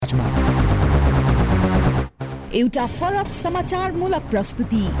आवाजमा एउटा फरक समाचारमूलक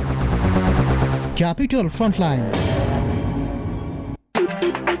प्रस्तुति Capital frontline.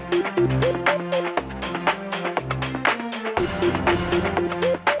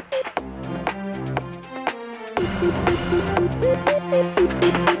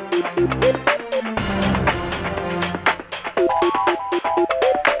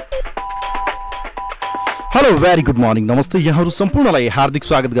 Hello very good morning, नमस्ते। यहाँहरू सम्पूर्णलाई हार्दिक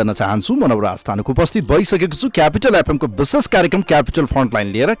स्वागत गर्न चाहन्छु। म नवराज थानुक उपस्थित भइसकेको छु क्यापिटल एफएमको विशेष कार्यक्रम क्यापिटल फ्रन्टलाइन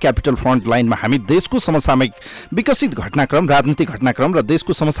लिएर। क्यापिटल फ्रन्टलाइनमा हामी देशको समसामयिक विकसित घटनाक्रम, राजनीतिक घटनाक्रम र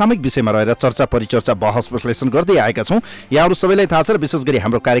देशको समसामयिक विषयमा रहेर चर्चा परिचर्चा बहस विश्लेषण गर्दै आएका छौँ। यहाँहरू सबैलाई थाहा छ र विशेष गरी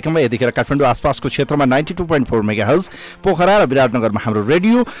हाम्रो कार्यक्रममा यतिखेर काठमाडौँ आसपासको क्षेत्रमा 92.4 मेगाहर्ज, पोखरा र विराटनगरमा हाम्रो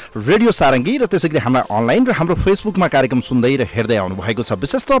रेडियो सारङ्गी र त्यसै गरी हाम्रो अनलाइन र हाम्रो फेसबुकमा कार्यक्रम सुन्दै र हेर्दै आउनु भएको छ।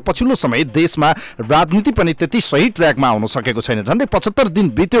 विशेषतः पछिल्लो समय देशमा राजनीति पनि त्यति सही ट्र्याकमा आउन सकेको छैन। झन्डै 75 दिन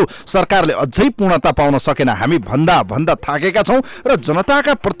बित्यो, सरकारले अझै पूर्णता पाउन सकेन। हामी भन्दा थाकेका छौँ र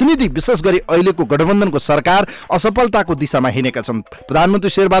जनताका प्रतिनिधि विशेष गरी अहिलेको गठबन्धनको सरकार असफलताको दिशामा हिँडेका छन्। प्रधानमन्त्री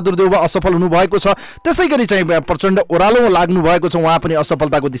शेरबहादुर देउवा असफल हुनुभएको छ, त्यसै गरी चाहिँ प्रचण्ड ओह्रालोमा लाग्नु भएको छ, उहाँ पनि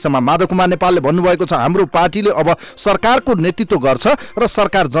असफलताको दिशामा। माधव कुमार नेपालले भन्नुभएको छ हाम्रो पार्टीले अब सरकारको नेतृत्व गर्छ र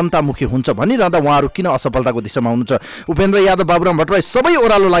सरकार जनतामुखी हुन्छ भनिरहँदा उहाँहरू किन असफलताको दिशामा हुनुहुन्छ। उपेन्द्र यादव, बाबुराम भट्टराई सबै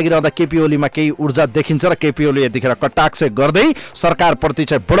ओह्रालो लागिरहँदा केपी ओलीमा केही ऊर्जा देखिन्छ र केपी ओली यतिखेर कटाक्ष गर्दै सरकारप्रति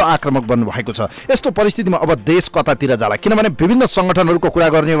चाहिँ बडो आक्रामक बन्नु भएको छ। यस्तो परिस्थितिमा अब देश कतातिर जाला, किनभने विभिन्न सङ्गठनहरूको कुरा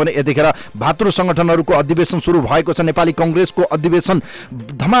गर्ने हो भने यतिखेर भातृ सङ्गठनहरूको अधिवेशन सुरु भएको छ। नेपाली कङ्ग्रेसको अधिवेशन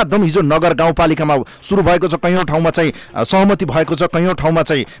धमाधम हिजो नगर गाउँपालिकामा सुरु भएको छ। कैयौँ ठाउँमा चाहिँ सहमति भएको छ, कैयौँ ठाउँमा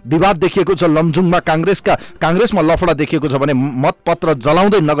चाहिँ विवाद देखिएको छ। लमजुङमा काङ्ग्रेसमा लफडा देखिएको छ भने मतपत्र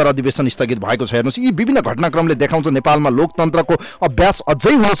जलाउँदै नगर अधिवेशन स्थगित भएको छ। हेर्नुहोस्, यी विभिन्न घटनाक्रमले देखाउँछ नेपालमा लोकतन्त्रको अभ्यास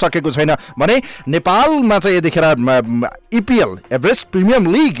अझै हुन सकेको छैन भने नेपालमा चाहिँ यतिखेर इपिएल एभरेस्ट प्रिमियम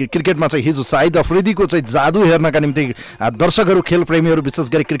लिग क्रिकेटमा चाहिँ हिजो साहिद अफरिदीको चाहिँ जादु हेर्नका निम्ति दर्शकहरू, खेल प्रेमीहरू, विशेष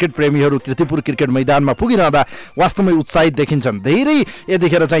गरी क्रिकेट प्रेमीहरू किर्तिपुर क्रिकेट मैदानमा पुगिरहँदा वास्तवमै उत्साहित देखिन्छन्। धेरै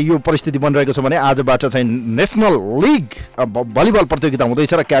यतिखेर चाहिँ यो परिस्थिति बनिरहेको छ भने आजबाट चाहिँ नेसनल लिग भलिबल प्रतियोगिता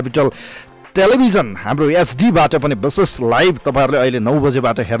हुँदैछ र क्यापिटल टेलिभिजन हाम्रो एचडीबाट पनि विशेष लाइभ तपाईँहरूले अहिले 9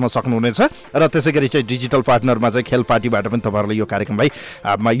 बजेबाट हेर्न सक्नुहुनेछ र त्यसै गरी चाहिँ डिजिटल पार्टनरमा चाहिँ खेल पार्टीबाट पनि तपाईँहरूले यो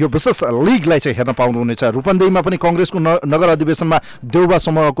कार्यक्रमलाई यो विशेष लिगलाई चाहिँ हेर्न पाउनुहुनेछ। रूपन्देहीमा पनि कङ्ग्रेसको नगर अधिवेशनमा देउबा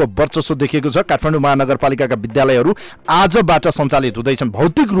समूहको वर्चस्व देखिएको छ। काठमाडौँ महानगरपालिकाका विद्यालयहरू आजबाट सञ्चालित हुँदैछन्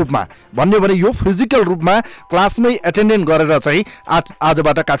भौतिक रूपमा, भन्यो भने यो फिजिकल रूपमा क्लासमै एटेन्डेन्ट गरेर चाहिँ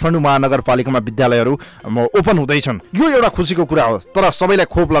आजबाट काठमाडौँ महानगरपालिकामा विद्यालयहरू ओपन हुँदैछन्। यो एउटा खुसीको कुरा हो, तर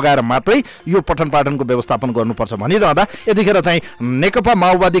सबैलाई खोप लगाएर मात्रै यो पठन पाठनको व्यवस्थापन गर्नुपर्छ भनिरहँदा यतिखेर चाहिँ नेकपा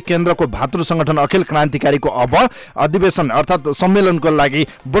माओवादी केन्द्रको भातृ सङ्गठन अखिल क्रान्तिकारीको अब अधिवेशन अर्थात् सम्मेलनको लागि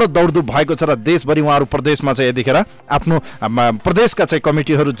बडो दौडधुप भएको छ र देशभरि उहाँहरू प्रदेशमा चाहिँ यतिखेर आफ्नो प्रदेशका चाहिँ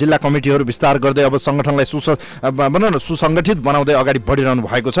कमिटीहरू, जिल्ला कमिटीहरू विस्तार गर्दै अब सङ्गठनलाई सुसङ्गठित बनाउँदै अगाडि बढिरहनु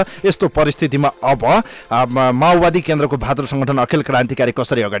भएको छ। यस्तो परिस्थितिमा अब माओवादी केन्द्रको भातृ सङ्गठन अखिल क्रान्तिकारी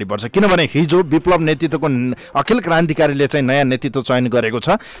कसरी अगाडि बढ्छ, किनभने हिजो विप्लव नेतृत्वको अखिल क्रान्तिकारीले चाहिँ नयाँ नेतृत्व चयन गरेको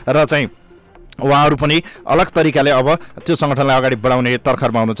छ र चाहिँ उहाँहरू पनि अलग तरिकाले अब त्यो सङ्गठनलाई अगाडि बढाउने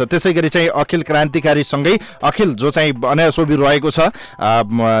तर्खरमा हुनुहुन्छ। त्यसै गरी चाहिँ अखिल क्रान्तिकारीसँगै अखिल जो चाहिँ अनायासोबी रहेको छ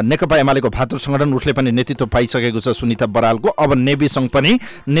नेकपा एमालेको भातृ सङ्गठन, उसले पनि नेतृत्व पाइसकेको छ सुनिता बरालको। अब नेबीसँग पनि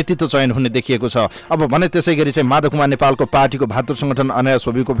नेतृत्व चयन हुने देखिएको छ। अब भने त्यसै गरी चाहिँ माधव कुमार नेपालको पार्टीको भातृ सङ्गठन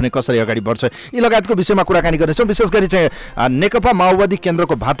अनायासोबीको पनि कसरी अगाडि बढ्छ, यी लगायतको विषयमा कुराकानी गर्नेछौँ। विशेष गरी चाहिँ नेकपा माओवादी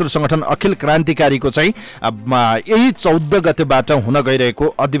केन्द्रको भातृ सङ्गठन अखिल क्रान्तिकारीको चाहिँ यही 14 गतेबाट हुन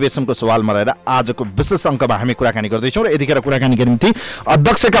गइरहेको अधिवेशनको सवालमा रहेर आजको विशेष अङ्कमा हामी कुराकानी गर्दैछौँ र यतिखेर कुराकानीका निम्ति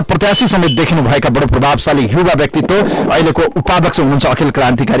अध्यक्षका प्रत्याशी समेत देखिनुभएका बडो प्रभावशाली युवा व्यक्तित्व अहिलेको उपाध्यक्ष हुनुहुन्छ अखिल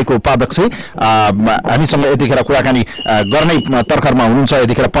क्रान्तिकारीको उपाध्यक्ष हामीसँग यतिखेर कुराकानी गर्ने तर्खरमा हुनुहुन्छ।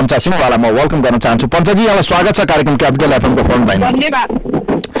 यतिखेर पञ्चा सिंहवाला म वेलकम गर्न चाहन्छु। पञ्चाजी, यहाँलाई स्वागत छ कार्यक्रम क्यापिटल एफएमको फ्रन्टलाइन। धन्यवाद।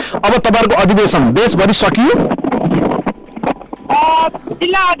 अब तपाईँहरूको अधिवेशन देशभरि सकियो?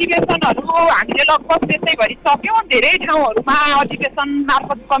 जिल्ला अधिवेशनहरू हामीले लगभग देशैभरि सक्यौँ। धेरै ठाउँहरूमा अधिवेशन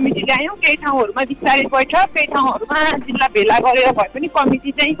मार्फत कमिटी ल्यायौँ, केही ठाउँहरूमा विस्तारित बैठक, केही ठाउँहरूमा जिल्ला भेला गरेर भए पनि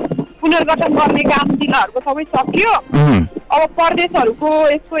कमिटी चाहिँ पुनर्गठन गर्ने काम जिल्लाहरूको सबै सकियो। अब प्रदेशहरूको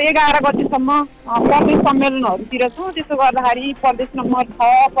यसको 11 गतेसम्म प्रदेश सम्मेलनहरूतिर छौँ। त्यसो गर्दाखेरि प्रदेश नम्बर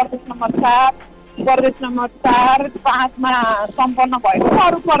 6, प्रदेश नम्बर 7, प्रदेश नम्बर 4, 5मा सम्पन्न भएको छ।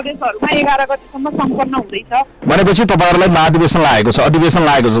 अरू प्रदेशहरूमा 11 गतेसम्म सम्पन्न हुँदैछ। भनेपछि तपाईँहरूलाई महाधिवेशन लागेको छ, अधिवेशन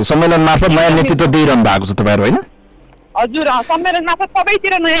लागेको छ, सम्मेलन मार्फत नयाँ नेतृत्व दिइरहनु भएको छ तपाईँहरू, होइन? हजुर, सम्मेलन मार्फत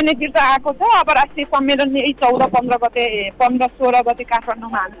सबैतिर नयाँ नेतृत्व आएको छ। अब राष्ट्रिय सम्मेलन यही 14, 15 गते, 15, 16 गते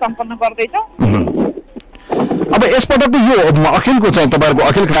काठमाडौँमा हामी सम्पन्न गर्दैछौँ। अब यसपटकको यो अखिलको चाहिँ तपाईँहरूको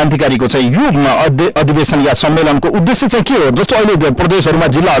अखिल क्रान्तिकारीको चाहिँ यो अधिवेशन या सम्मेलनको उद्देश्य चाहिँ के हो? जस्तो अहिले प्रदेशहरूमा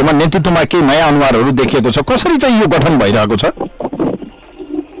जिल्लाहरूमा नेतृत्वमा केही नयाँ अनुहारहरू देखिएको छ, कसरी चाहिँ यो गठन भइरहेको छ?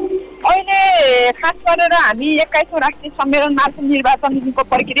 अहिले खास गरेर हामी 21औं राष्ट्रिय सम्मेलन मार्फत निर्वाचनको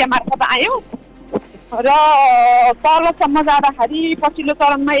प्रक्रिया मार्फत आयौँ र तलसम्म जाँदाखेरि पछिल्लो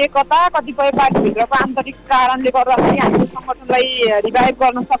चरणमा एकता कतिपय पार्टीभित्रको आन्तरिक कारणले गर्दाखेरि हामीले सङ्गठनलाई रिभाइभ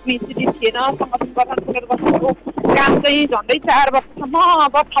गर्न सक्ने स्थिति थिएन। सङ्गठन गठन पुनर्गठनको काम चाहिँ झन्डै 4 वर्षसम्म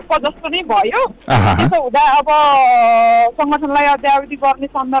अब ठप्प जस्तो नै भयो। त्यसो हुँदा अब सङ्गठनलाई अद्यावधि गर्ने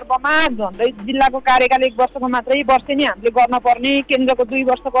सन्दर्भमा झन्डै जिल्लाको कार्यकाल 1 वर्षको मात्रै वर्षे नै हामीले गर्न पर्ने, केन्द्रको 2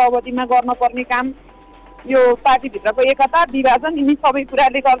 वर्षको अवधिमा गर्न पर्ने काम, यो पार्टीभित्रको एकता विभाजन यिनी सबै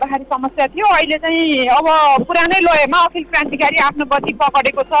कुराले गर्दाखेरि समस्या थियो। अहिले चाहिँ अब पुरानै लयमा अखिल क्रान्तिकारी आफ्नो गति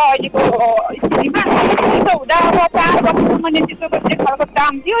पकडेको छ अहिलेको स्थितिमा। त्यसो हुँदा अब 4 वर्षसम्म नेतृत्वको जे खालको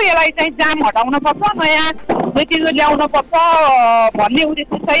जाम थियो यसलाई चाहिँ जाम हटाउनुपर्छ, नयाँ नेतृत्व ल्याउनुपर्छ भन्ने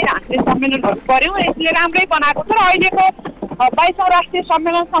उद्देश्यसहित हामीले सम्मेलनहरू गऱ्यौँ। यसले राम्रै बनाएको छ र अहिलेको 22औं राष्ट्रिय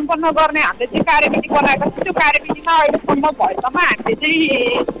सम्मेलन सम्पन्न गर्ने हामीले चाहिँ कार्यविधि बनाएको छ। त्यो कार्यविधिमा अहिले सम्भव भएसम्म हामीले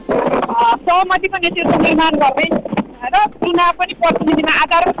चाहिँ सहमतिको नेतृत्व निर्माण गर्ने र चुनाव पनि प्रतिनिधिमा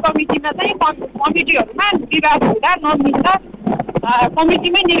आधारभूत कमिटीमा चाहिँ कमिटीहरूमा विवाद हुँदा नमिल्दा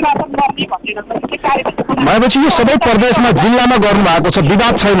कमिटीमै निर्वाचन गर्ने भनेर भनेपछि यो सबै प्रदेशमा जिल्लामा गर्नु भएको छ,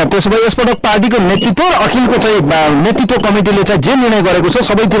 विवाद छैन। त्यसो भए यसपटक पार्टीको नेतृत्व र अखिलको चाहिँ नेतृत्व कमिटीले चाहिँ जे निर्णय गरेको छ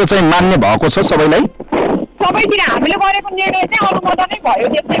सबैतिर चाहिँ मान्य भएको छ सबैलाई? सबैतिर हामीले गरेको निर्णय चाहिँ अनुमोदनै भयो,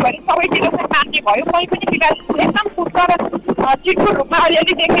 त्यसैभरि सबैतिर चाहिँ मान्य भयो। कोही पनि विवाद एकदम फुट्छ र चिटको रूपमा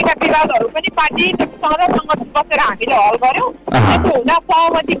अलिअलि देखेका विवादहरू पनि पार्टीसँग र सङ्गठन बसेर हामीले हल गऱ्यौँ। त्यसो हुँदा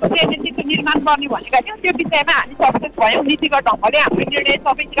सहमतिको चाहिँ नेतृत्व निर्माण गर्ने भनेका थियौँ, त्यो विषयमा हामी सक्सेस भयौँ। नीतिगत ढङ्गले हाम्रो निर्णय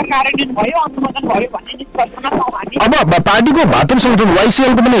सबैतिर कार्यान्वयन भयो, अनुमोदन भयो भन्ने निष्कर्षमा छौँ हामी। अब पार्टीको भातृ सङ्गठन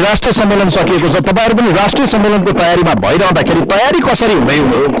वाइसिएलको पनि राष्ट्रिय सम्मेलन सकिएको छ, तपाईँहरू पनि राष्ट्रिय सम्मेलनको तयारीमा भइरहँदाखेरि तयारी कसरी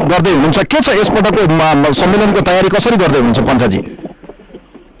गर्दै हुनुहुन्छ? के छ यसपटकको सम्मेलनको तयारी कसरी गर्दै हुनुहुन्छ पञ्चाजी?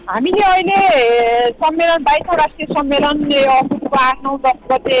 हामीले अहिले सम्मेलन 22औं राष्ट्रिय सम्मेलन अक्टोबरको 8, 9, 10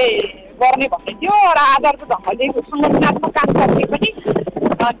 गते गर्ने भन्ने थियो र आधारको ढङ्गले सङ्गठनात्मक काम गर्ने पनि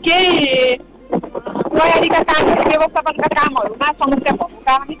केही तयारीका काम, व्यवस्थापनका कामहरूमा समस्या भएको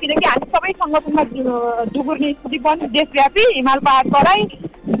कारणले, किनकि हामी सबै सङ्गठनमा जुगुर्ने स्थिति पनि देशव्यापी हिमाल पहाड तराई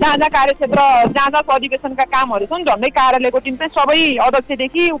जहाँ जहाँ कार्यक्षेत्र जहाँ जहाँ अधिवेशनका कामहरू छन् झन्डै कार्यालयको टिम चाहिँ सबै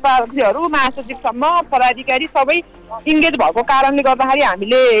अध्यक्षदेखि उपाध्यक्षहरू महासचिवसम्म पदाधिकारी सबै इङ्गेज भएको कारणले गर्दाखेरि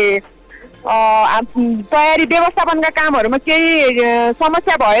हामीले तयारी व्यवस्थापनका कामहरूमा केही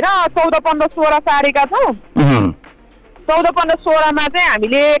समस्या भएर 14, 15, 16 सारेका छौँ। 14, 15, 16मा चाहिँ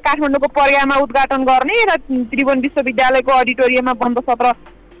हामीले काठमाडौँको पर्यामा उद्घाटन गर्ने र त्रिभुवन विश्वविद्यालयको अडिटोरियममा बन्द सत्र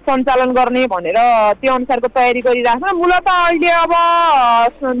सञ्चालन गर्ने भनेर त्यो अनुसारको तयारी गरिरहेको छ। मूलत अहिले अब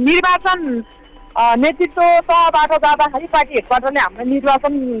निर्वाचन नेतृत्व तहबाट जाँदाखेरि पार्टी हेडक्वार्टरले हाम्रो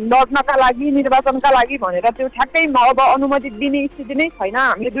निर्वाचन लड्नका लागि निर्वाचनका लागि भनेर त्यो ठ्याक्कै अब अनुमति दिने स्थिति नै छैन।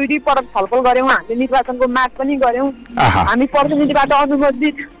 हामीले 2 पटक छलफल गऱ्यौँ, हामीले निर्वाचनको माग पनि गऱ्यौँ, हामी प्रतिनिधिबाट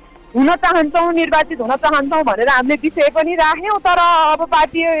अनुमोदित हुन चाहन्छौँ, निर्वाचित हुन चाहन्छौँ भनेर हामीले विषय पनि राख्यौँ। तर अब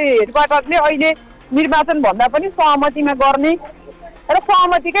पार्टी हेडक्वार्टरले अहिले निर्वाचन भन्दा पनि सहमतिमा गर्ने र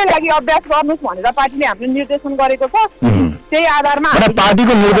सहमतिकै लागि अभ्यास गर्नुहोस् भनेर पार्टीले हामीले निर्देशन गरेको छ। त्यही आधारमा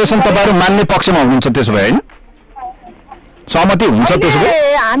पार्टीको निर्देशन तपाईँहरू मान्ने पक्षमा हुनुहुन्छ त्यसो भए, होइन? सहमति हुन्छ त्यसो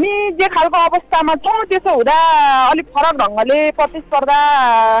भए? हामी जे खालको अवस्थामा छौँ त्यसो हुँदा अलिक फरक ढङ्गले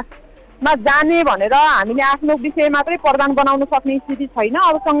प्रतिस्पर्धामा जाने भनेर हामीले आफ्नो विषय मात्रै प्रदान बनाउन सक्ने स्थिति छैन।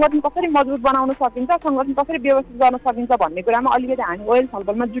 अब सङ्गठन कसरी मजबुत बनाउन सकिन्छ, सङ्गठन कसरी व्यवस्थित गर्न सकिन्छ भन्ने कुरामा अलिकति हामी ओयल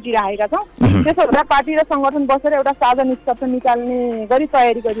छलफलमा जुटिरहेका छौँ। त्यसो हुँदा पार्टी र सङ्गठन बसेर एउटा साझा निष्कर्ष निकाल्ने गरी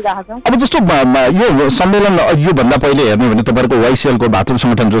तयारी गरिरहेका छौँ। अब जस्तो यो सम्मेलन योभन्दा पहिले हेर्ने भने तपाईँहरूको वाइसिएलको भातृ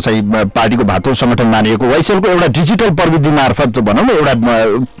सङ्गठन जो चाहिँ पार्टीको भातृ सङ्गठन मानिएको वाइसिएलको एउटा डिजिटल प्रविधि मार्फत भनौँ न एउटा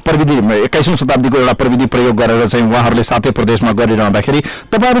प्रविधि 21औं शताब्दीको एउटा प्रविधि प्रयोग गरेर चाहिँ उहाँहरूले 7 प्रदेशमा गरिरहँदाखेरि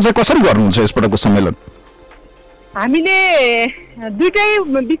तपाईँहरू चाहिँ कसरी गर्नुहुन्छ यसपटकको सम्मेलन? हामीले दुईटै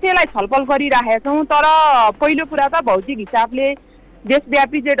विषयलाई छलफल गरिरहेका छौँ। तर पहिलो कुरा त भौतिक हिसाबले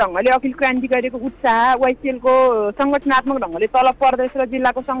देशव्यापी जे ढङ्गले अखिल क्रान्तिकारीको उत्साह वाइसिएलको सङ्गठनात्मक ढङ्गले तल प्रदेश र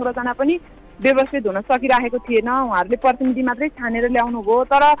जिल्लाको संरचना पनि व्यवस्थित हुन सकिरहेको थिएन। उहाँहरूले प्रतिनिधि मात्रै छानेर ल्याउनु भयो।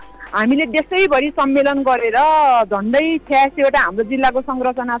 तर हामीले देशैभरि सम्मेलन गरेर झन्डै 86वटा हाम्रो जिल्लाको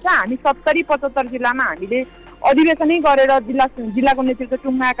संरचना छ। हामी 70-75 जिल्लामा हामीले अधिवेशनै गरेर जिल्लाको नेतृत्व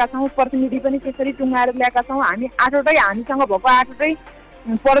टुङ्गाएका छौँ, प्रतिनिधि पनि त्यसरी टुङ्गाएर ल्याएका छौँ। हामी 8वटै हामीसँग भएको 8वटै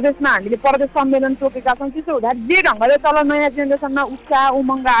प्रदेशमा हामीले प्रदेश सम्मेलन तोकेका छौँ। त्यसो हुँदा जे ढङ्गले तल नयाँ जेनेरेसनमा उत्साह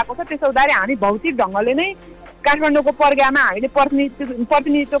उमङ्ग आएको छ त्यसो हुँदाखेरि हामी भौतिक ढङ्गले नै काठमाडौँको पर्गामा हामीले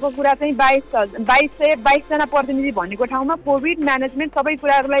प्रतिनिधित्वको कुरा चाहिँ 22जना प्रतिनिधि भनेको ठाउँमा कोभिड म्यानेजमेन्ट सबै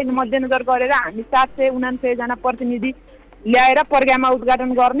कुराहरूलाई मध्यनजर गरेर हामी 799 जना प्रतिनिधि ल्याएर पर्गामा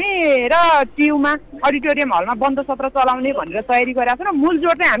उद्घाटन गर्ने र टियुमा अडिटोरियम हलमा बन्द सत्र चलाउने भनेर तयारी गरेका छौँ र मूल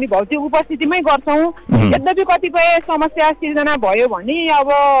जोड चाहिँ हामी भौतिक उपस्थितिमै गर्छौँ। यद्यपि कतिपय समस्या सिर्जना भयो भने अब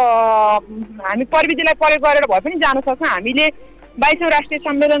हामी प्रविधिलाई प्रयोग गरेर भए पनि जान सक्छौँ। हामीले 22औं राष्ट्रिय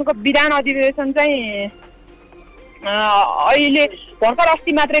सम्मेलनको विधान अधिवेशन चाहिँ अहिले भर्खर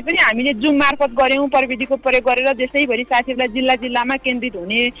अस्ति मात्रै पनि हामीले जुम मार्फत गऱ्यौँ प्रविधिको प्रयोग गरेर। देशैभरि साथीहरूलाई जिल्लामा केन्द्रित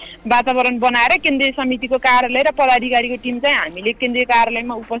हुने वातावरण बनाएर केन्द्रीय समितिको कार्यालय र पदाधिकारीको टिम चाहिँ हामीले केन्द्रीय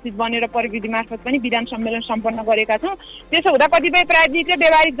कार्यालयमा उपस्थित बनेर प्रविधि मार्फत पनि विधान सम्मेलन सम्पन्न गरेका छौँ। त्यसो हुँदा कतिपय प्राविधिक र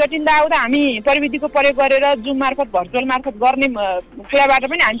व्यावहारिक जटिलता आउँदा हामी प्रविधिको प्रयोग गरेर जुम मार्फत भर्चुअल मार्फत गर्ने कुराबाट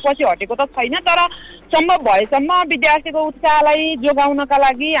पनि हामी पछि हटेको त छैन। तर सम्भव भएसम्म विद्यार्थीको उत्साहलाई जोगाउनका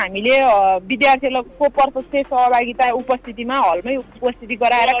लागि हामीले विद्यार्थीहरूको प्रत्यक्ष सहभागिता उपस्थितिमा हलमै उपस्थिति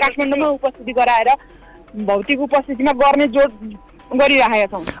गराएर काठमाडौँमा उपस्थिति गराएर भौतिक उपस्थितिमा गर्ने जोड गरिरहेका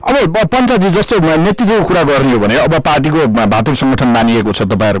छौँ। अब पञ्चायतजी जस्तो नेतृत्वको कुरा गर्ने हो भने अब पार्टीको भातृ सङ्गठन मानिएको छ,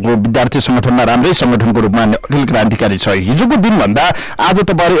 तपाईँहरूको विद्यार्थी सङ्गठनमा राम्रै सङ्गठनको रूपमा अखिल क्रान्तिकारी छ। हिजोको दिनभन्दा आज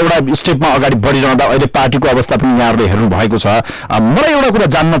तपाईँहरू एउटा स्टेपमा अगाडि बढिरहँदा अहिले पार्टीको अवस्था पनि यहाँहरूले हेर्नु भएको छ। मलाई एउटा कुरा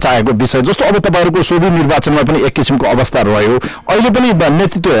जान्न चाहेको विषय जस्तो अब तपाईँहरूको सोभि निर्वाचनमा पनि एक किसिमको अवस्था रह्यो। अहिले पनि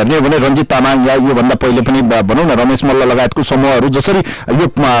नेतृत्व हेर्ने हो भने रञ्जित तामाङ या योभन्दा पहिले पनि भनौँ न रमेश मल्ल लगायतको समूहहरू जसरी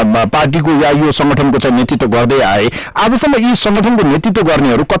यो पार्टीको या यो सङ्गठनको चाहिँ नेतृत्व गर्दै आए, आजसम्म यी सङ्गठनको नेतृत्व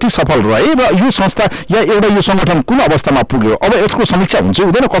गर्नेहरू कति सफल रहे र यो संस्था या एउटा यो सङ्गठन कुन अवस्थामा पुग्यो, अब यसको समीक्षा हुन्छ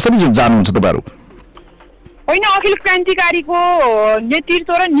हुँदैन, कसरी जानुहुन्छ तपाईँहरू? होइन, अखिल क्रान्तिकारीको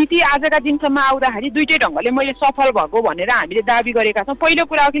नेतृत्व र नीति आजका दिनसम्म आउँदाखेरि दुईटै ढङ्गले मैले सफल भएको भनेर हामीले दाबी गरेका छौँ। पहिलो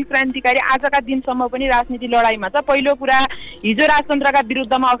कुरा, अखिल क्रान्तिकारी आजका दिनसम्म पनि राजनीति लडाइँमा छ। पहिलो कुरा, हिजो राजतन्त्रका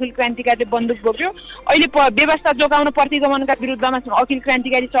विरुद्धमा अखिल क्रान्तिकारीले बन्दुक बोक्यो, अहिले व्यवस्था जोगाउन प्रतिगमनका विरुद्धमा अखिल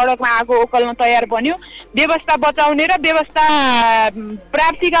क्रान्तिकारी सडकमा आगो ओकल्न तयार बन्यो। व्यवस्था बचाउने र व्यवस्था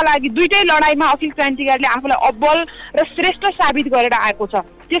प्राप्तिका लागि दुईटै लडाइँमा अखिल क्रान्तिकारीले आफूलाई अब्बल र श्रेष्ठ साबित गरेर आएको छ।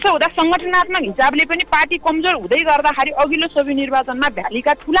 त्यसो हुँदा सङ्गठनात्मक हिसाबले पनि पार्टी कमजोर हुँदै गर्दाखेरि अघिल्लो सोभि निर्वाचनमा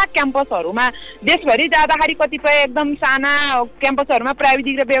भ्यालीका ठुला क्याम्पसहरूमा देशभरि जाँदाखेरि कतिपय एकदम साना क्याम्पसहरूमा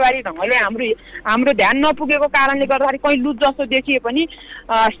प्राविधिक र व्यावहारिक ढङ्गले हाम्रो ध्यान नपुगेको कारणले गर्दाखेरि कहीँ लुज जस्तो देखिए पनि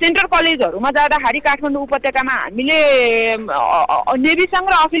सेन्ट्रल कलेजहरूमा जाँदाखेरि काठमाडौँ उपत्यकामा हामीले नेविसङ्घ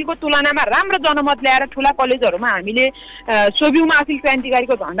र अखिलको तुलनामा राम्रो जनमत ल्याएर ठुला कलेजहरूमा हामीले सोभिउमा अखिल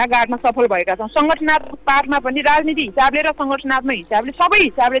क्रान्तिकारीको झन्डा गाड्न सफल भएका छौँ। सङ्गठनात्मक पाठमा पनि राजनीति हिसाबले र सङ्गठनात्मक हिसाबले सबै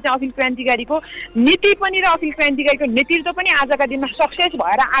हिसाबले चाहिँ अखिल क्रान्तिकारीको नीति पनि र अखिल क्रान्तिकारीको नेतृत्व पनि आजका दिनमा सक्सेस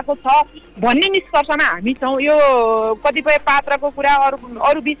भएर आएको छ भन्ने निष्कर्षमा हामी छौँ। यो कतिपय पात्रको कुरा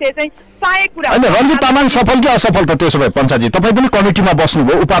अरू विषय चाहिँ सहायक कुरा। रञ्जित तामाङ सफल कि असफल त त्यसो भए पञ्चायतजी तपाईँ पनि कमिटीमा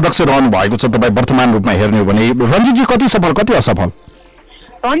बस्नुभयो, उपाध्यक्ष रहनु भएको छ तपाईँ वर्तमान रूपमा हेर्ने हो भने, रञ्जितजी कति सफल कति असफल?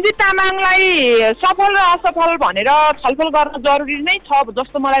 रञ्जित तामाङलाई सफल र असफल भनेर छलफल गर्न जरुरी नै छ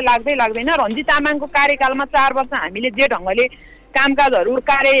जस्तो मलाई लाग्दैन। रञ्जित तामाङको कार्यकालमा 4 वर्ष हामीले जे ढङ्गले कामकाजहरू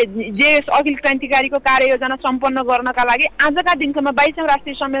जे अखिल क्रान्तिकारीको कार्ययोजना सम्पन्न गर्नका लागि आजका दिनसम्म 22औं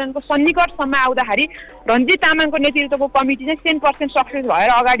राष्ट्रिय सम्मेलनको सन्निकटसम्म आउँदाखेरि रञ्जित तामाङको नेतृत्वको कमिटी चाहिँ 100% सक्सेस भएर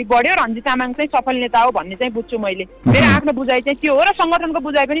अगाडि बढ्यो। रञ्जित तामाङ चाहिँ सफल नेता हो भन्ने चाहिँ बुझ्छु मैले। मेरो आफ्नो बुझाइ चाहिँ त्यो हो र सङ्गठनको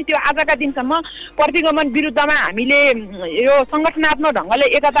बुझाइ पनि त्यो। आजका दिनसम्म प्रतिगमन विरुद्धमा हामीले यो सङ्गठनात्मक ढङ्गले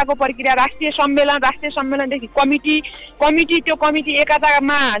एकताको प्रक्रिया राष्ट्रिय सम्मेलनदेखि कमिटी त्यो कमिटी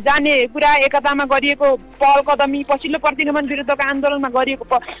एकतामा जाने कुरा, एकतामा गरिएको पहल कदमी, पछिल्लो प्रतिगमन विरुद्धको आन्दोलनमा गरिएको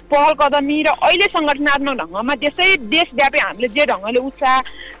पहल कदमी र अहिले सङ्गठनात्मक ढङ्गमा देशव्यापी हामीले जे ढङ्गले उत्साह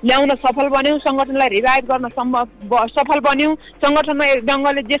ल्याउन सफल बन्यौँ, सङ्गठनलाई रिभाइभ गर्न सफल बन्यौँ, सङ्गठनमा एक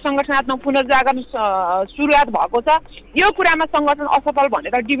ढङ्गले जे सङ्गठनात्मक पुनर्जागरण सुरुवात भएको छ, यो कुरामा सङ्गठन असफल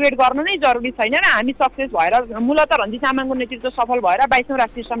भनेर डिबेट गर्न नै जरुरी छैन र हामी सक्सेस भएर मूलतः रञ्जित तामाङको नेतृत्व सफल भएर 22औं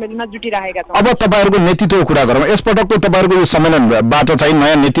राष्ट्रिय सम्मेलनमा जुटिरहेका छौँ। अब तपाईँहरूको नेतृत्वको कुरा गरौँ। यसपटकको तपाईँहरूको यो सम्मेलनबाट चाहिँ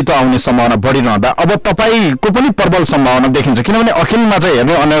नयाँ नेतृत्व आउने सम्भावना बढिरहँदा अब तपाईँको पनि प्रबल सम्भावना देखिन्छ, किनभने अखिलमा चाहिँ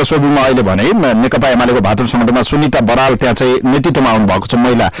हेर्ने अन्य सोभिमा अहिले भने नेकपा एमालेको भातृ सङ्गठनमा सुनिता बराल त्यहाँ चाहिँ नेतृत्वमा आउनु भएको छ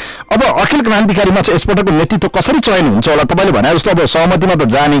महिला। अब अखिल क्रान्तिकारीमा चाहिँ यसपटकको नेतृत्व कसरी चयन हुन्छ होला? तपाईँले भने जस्तो अब सहमतिमा त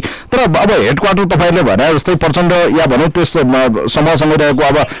जाने, तर अब हेडक्वार्टर तपाईँले भने जस्तै प्रचण्ड या भनौँ त्यस समूहसँग रहेको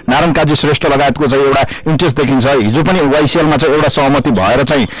अब नारायण काजी श्रेष्ठ लगायतको चाहिँ एउटा इन्ट्रेस्ट देखिन्छ। हिजो पनि वाइसिएलमा चाहिँ एउटा सहमति भएर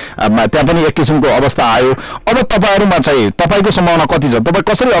चाहिँ त्यहाँ पनि एक किसिमको अवस्था आयो। अब तपाईँहरूमा चाहिँ तपाईँको सम्भावना कति छ? तपाईँ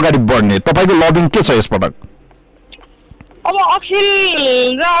कसरी अगाडि बढ्ने? तपाईँको लबिङ के छ यसपटक? अब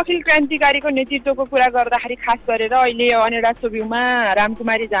अखिल र अखिल क्रान्तिकारीको नेतृत्वको कुरा गर्दाखेरि खास गरेर अहिले अनेडा सोब्यूमा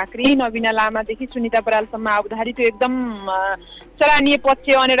रामकुमारी झाँक्री नवीना लामादेखि सुनिता बरालसम्म आउँदाखेरि त्यो एकदम सराहनीय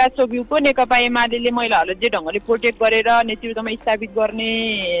पक्ष अनेडा सोब्यूको नेकपा एमाले महिलाहरूले जे ढङ्गले प्रोटेक्ट गरेर नेतृत्वमा स्थापित गर्ने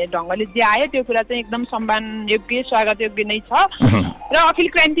ढङ्गले जे आयो त्यो कुरा चाहिँ एकदम सम्मान योग्य स्वागत योग्य नै छ र अखिल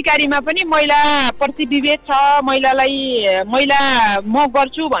क्रान्तिकारीमा पनि महिला प्रति विभेद छ महिला म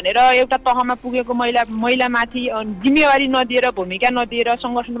गर्छु भनेर एउटा तहमा पुगेको महिलामाथि जिम्मेवारी नदिएर भूमिका नदिएर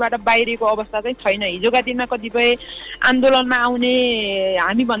सङ्गठनबाट बाहिरको अवस्था चाहिँ छैन हिजोका दिनमा कतिपय आन्दोलनमा आउने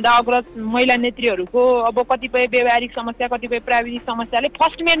हामीभन्दा अग्रज महिला नेत्रीहरूको अब कतिपय व्यवहारिक समस्या कतिपय प्राविधिक समस्याले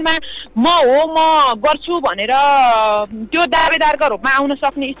फर्स्टमेनमा म गर्छु भनेर त्यो दावेदारका रूपमा आउन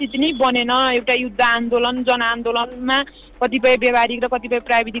सक्ने स्थिति नै बनेन एउटा युद्ध आन्दोलन जनआन्दोलनमा कतिपय व्यवहारिक र कतिपय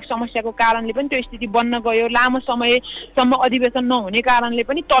प्राविधिक समस्याको कारणले पनि त्यो स्थिति बन्न गयो लामो समयसम्म अधिवेशन नहुने कारणले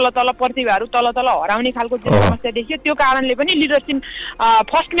पनि तल प्रतिभाहरू तल हराउने खालको जुन समस्या देखियो त्यो कारणले पनि लिडरसिप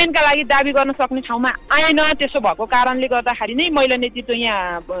फर्स्टमेनका लागि दाबी गर्न सक्ने ठाउँमा आएन त्यसो भएको कारणले गर्दाखेरि नै महिला नेतृत्व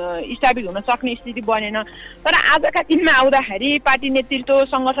यहाँ स्थापित हुन सक्ने स्थिति बनेन तर आजका दिनमा आउँदाखेरि पार्टी नेतृत्व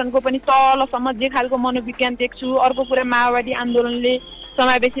सङ्गठनको पनि तलसम्म जे खालको मनोविज्ञान देख्छु अर्को कुरा माओवादी आन्दोलनले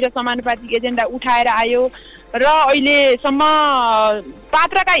समावेशी र समानुपातिक एजेन्डा उठाएर आयो र अहिलेसम्म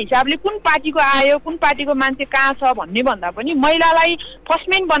पात्रका हिसाबले कुन पार्टीको आयो कुन पार्टीको मान्छे कहाँ छ भन्ने भन्दा पनि महिलालाई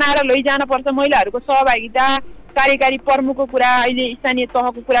फर्स्टमेन बनाएर लैजान पर्छ महिलाहरूको सहभागिता कार्यकारी प्रमुखको कुरा अहिले स्थानीय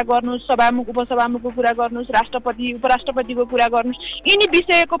तहको कुरा गर्नुहोस् सभामुख उपसभामुखको कुरा गर्नुहोस् राष्ट्रपति उपराष्ट्रपतिको कुरा गर्नुहोस् यिनी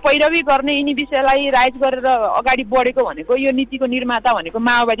विषयको पैरवी गर्ने यिनी विषयलाई राइज गरेर अगाडि बढेको भनेको यो नीतिको निर्माता भनेको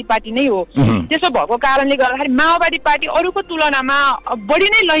माओवादी पार्टी नै हो त्यसो भएको कारणले गर्दाखेरि माओवादी पार्टी अरूको तुलनामा बढी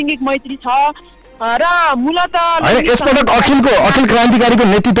नै लैङ्गिक मैत्री छ र मूलत यसपटक अखिल क्रान्तिकारीको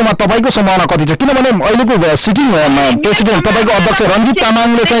नेतृत्वमा तपाईँको सम्भावना कति छ किनभने अहिलेको सिटिङ प्रेसिडेन्ट तपाईँको अध्यक्ष रञ्जित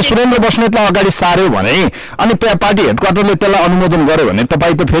तामाङले चाहिँ सुरेन्द्र बस्नेतलाई अगाडि सार्यो भने अनि पार्टी हेडक्वार्टरले त्यसलाई अनुमोदन गर्यो भने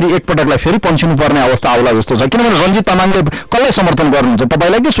तपाईँ त फेरि एकपटकलाई फेरि पन्छिनु पर्ने अवस्था आउला जस्तो छ किनभने रञ्जित तामाङले कसलाई समर्थन गर्नुहुन्छ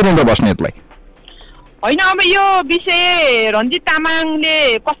तपाईँलाई कि सुरेन्द्र बस्नेतलाई होइन अब यो विषय रञ्जित तामाङले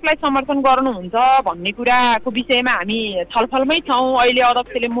कसलाई समर्थन गर्नुहुन्छ भन्ने कुराको विषयमा हामी छलफलमै छौँ अहिले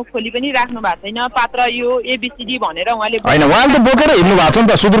अध्यक्षले मुख खोली पनि राख्नु भएको छैन पात्र यो एबिसिडी भनेर उहाँले होइन उहाँले त बोकेर हिँड्नु भएको छ नि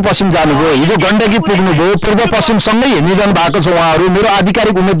त सुदूरपश्चिम जानुभयो हिजो गण्डकी पुग्नुभयो पूर्व पश्चिम सँगै हिँडिरहनु भएको छ उहाँहरू मेरो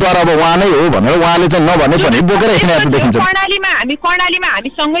आधिकारिक उम्मेद्वार अब उहाँ नै हो भनेर उहाँले चाहिँ नभने पनि बोकेर हिँडेको देखिन्छ कर्णालीमा हामी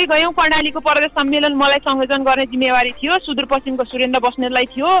सँगै गयौँ कर्णालीको प्रदेश सम्मेलन मलाई संयोजन गर्ने जिम्मेवारी थियो सुदूरपश्चिमको सुरेन्द्र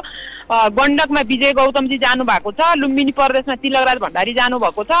बस्नेतलाई थियो गण्डकमा विजय गौतमजी जानु भएको छ लुम्बिनी प्रदेशमा तिलकराज भण्डारी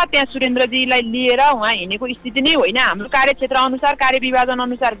जानुभएको छ त्यहाँ सुरेन्द्रजीलाई लिएर उहाँ हिँडेको स्थिति नै होइन हाम्रो कार्यक्षेत्र अनुसार कार्यविभाजन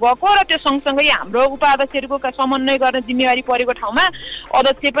अनुसार गएको र त्यो सँगसँगै हाम्रो उपाध्यक्षहरूको समन्वय गर्ने जिम्मेवारी परेको ठाउँमा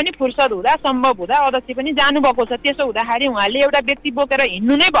अध्यक्ष पनि फुर्सद हुँदा सम्भव हुँदा अध्यक्ष पनि जानुभएको छ त्यसो हुँदाखेरि उहाँले एउटा व्यक्ति बोकेर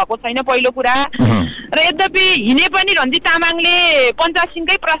हिँड्नु नै भएको छैन पहिलो कुरा र यद्यपि हिँडे पनि रञ्जित तामाङले पञ्चायत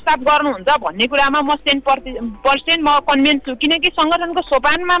सिंहकै प्रस्ताव गर्नुहुन्छ भन्ने कुरामा म 100% म कन्भिन्स छु किनकि सङ्गठनको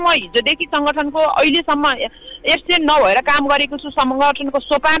सोपानमा म हिजोदेखि सङ्गठनको अहिलेसम्म एब्सेन्ट नभएर काम गरेको छु सङ्गठनको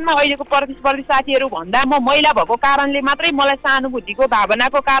सोपानमा अहिलेको प्रतिस्पर्धी साथीहरू भन्दा म महिला भएको कारणले मात्रै मलाई सहानुभूतिको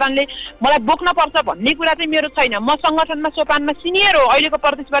भावनाको कारणले मलाई बोक्न पर्छ भन्ने कुरा चाहिँ मेरो छैन म सङ्गठनमा सोपानमा सिनियर हो अहिलेको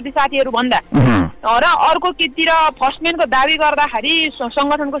प्रतिस्पर्धी साथीहरू भन्दा र अर्को केतिर फर्स्टमेनको दावी गर्दाखेरि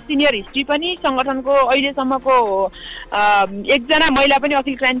सङ्गठनको सिनियर हिस्ट्री पनि सङ्गठनको अहिलेसम्मको एकजना महिला पनि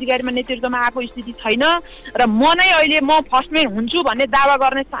अखिल क्रान्तिकारीमा नेतृत्वमा आएको स्थिति छैन र म नै अहिले म फर्स्टमेन हुन्छु भन्ने दावा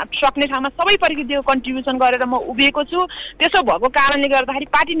गर्ने सक्ने ठाउँमा सबै प्रकृतिको कन्ट्रिब्युसन गरेर म उभिएको छु त्यसो भएको कारणले गर्दाखेरि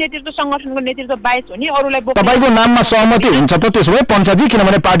पार्टी नेतृत्व सङ्गठनको नेतृत्व बाहेक हुने अरूलाई तपाईँको नाममा सहमति हुन्छ त त्यसो भए पञ्चाजी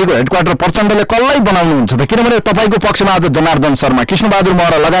किनभने पार्टीको हेडक्वार्टर प्रचण्डले कसलाई बनाउनुहुन्छ त किनभने तपाईँको पक्षमा आज जनार्दन शर्मा कृष्णबहादुर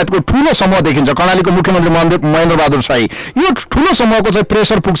महरा लगायतको ठुलो समूह देखिन्छ कर्णालीको मुख्यमन्त्री महेन्द्र बहादुर शाही यो ठुलो समूहको चाहिँ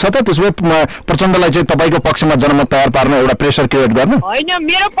प्रेसर पुग्छ त त्यसो भए प्रचण्डलाई चाहिँ तपाईँको पक्षमा जनमत तयार पार्न एउटा प्रेसर क्रिएट गर्नु होइन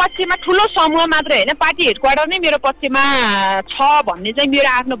मेरो पक्षमा ठुलो समूह मात्रै होइन पार्टी हेडक्वार्टर नै मेरो पक्षमा छ भन्ने चाहिँ मेरो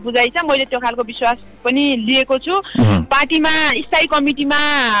आफ्नो बुझाइ छ मैले त्यो खालको विश्वास पनि लिएको छु पार्टीमा स्थायी कमिटीमा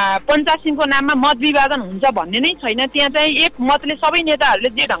पञ्चायत सिंहको नाममा मत विभाजन हुन्छ भन्ने नै छैन त्यहाँ चाहिँ एक मतले सबै नेताहरूले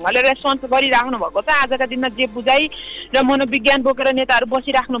जे ढङ्गले रेस्पोन्स गरिराख्नु भएको छ आजका दिनमा जे बुझाइ र मनोविज्ञान बोकेर नेताहरू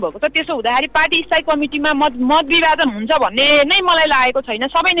बसिराख्नु भएको छ त्यसो हुँदाखेरि पार्टी स्थायी कमिटीमा मत विभाजन हुन्छ भन्ने नै मलाई लागेको छैन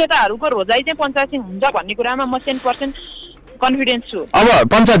सबै नेताहरूको रोजाइ चाहिँ पञ्चायत सिंह हुन्छ भन्ने कुरामा म 100% कन्फिडेन्स छु अब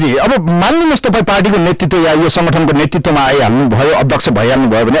पञ्चाजी अब मान्नुहोस् तपाईँ पार्टीको नेतृत्व या यो सङ्गठनको नेतृत्वमा आइहाल्नु भयो अध्यक्ष भइहाल्नु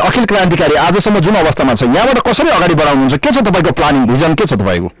भयो भने अखिल क्रान्तिकारी आजसम्म जुन अवस्थामा छ यहाँबाट कसरी अगाडि बढाउनुहुन्छ के छ तपाईँको प्लानिङ भिजन के छ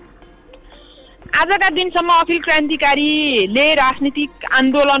तपाईँको आजका दिनसम्म अखिल क्रान्तिकारीले राजनीतिक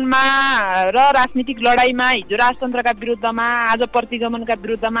आन्दोलनमा र राजनीतिक लडाइँमा हिजो राजतन्त्रका विरुद्धमा आज प्रतिगमनका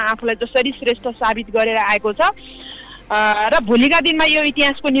विरुद्धमा आफूलाई जसरी श्रेष्ठ साबित गरेर आएको छ र भोलिका दिनमा यो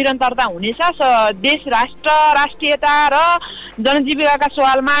इतिहासको निरन्तरता हुनेछ। देश राष्ट्र राष्ट्रियता र जनजीविकाका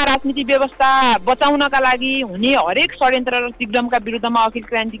सवालमा राजनीति व्यवस्था बचाउनका लागि हुने हरेक षड्यन्त्र र दिग्भ्रमका विरुद्धमा अखिल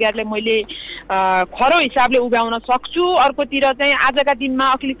क्रान्तिकारीले मैले खरो हिसाबले उभ्याउन सक्छु। अर्कोतिर चाहिँ आजका दिनमा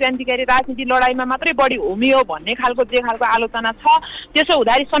अखिल क्रान्तिकारी राजनीति लडाइँमा मात्रै बढी होमियो भन्ने खालको आलोचना छ। त्यसो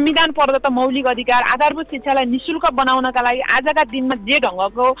हुँदाखेरि संविधान प्रदत्त मौलिक अधिकार आधारभूत शिक्षालाई निःशुल्क बनाउनका लागि आजका दिनमा जे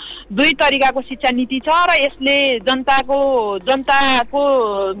ढङ्गको दुई तरिकाको शिक्षा नीति छ र यसले जनताको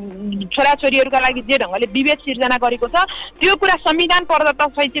छोराछोरीहरूका लागि जे ढङ्गले विभेद सिर्जना गरेको छ त्यो कुरा संविधान प्रदत्त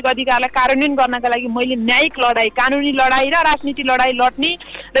शैक्षिक अधिकारलाई कार्यान्वयन गर्नका लागि मैले न्यायिक लडाई, कानुनी लडाई र राजनीति लडाई लड्ने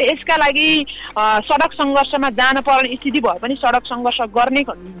र यसका लागि सडक सङ्घर्षमा जान पर्ने स्थिति भए पनि सडक सङ्घर्ष गर्ने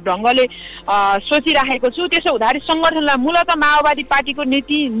ढङ्गले सोचिराखेको छु। त्यसो हुँदाखेरि सङ्गठनलाई मूलतः माओवादी पार्टीको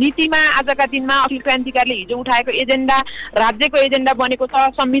नीतिमा आजका दिनमा अखिल क्रान्तिकारीले हिजो उठाएको एजेन्डा राज्यको एजेन्डा बनेको छ,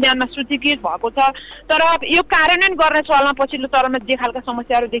 संविधानमा सूचीकृत भएको छ। तर यो कार्यान्वयन गर्ने सवालमा पछिल्लो चरणमा जे खालका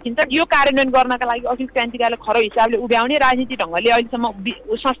समस्याहरू देखिन्छ यो कार्यान्वयन गर्नका लागि अखिल क्रान्तिकारीले खरो हिसाबले उभ्याउने, राजनीति ढङ्गले अहिलेसम्म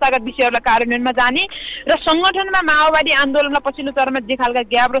संस्थागत विषयहरूलाई कार्यान्वयनमा जाने र सङ्गठनमा माओवादी आन्दोलनमा पछिल्लो चरणमा जे खालका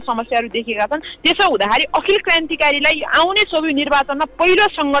ग्याप र समस्याहरू देखिएका छन्। त्यसो हुँदाखेरि अखिल क्रान्तिकारीलाई आउने सोभि निर्वाचनमा पहिलो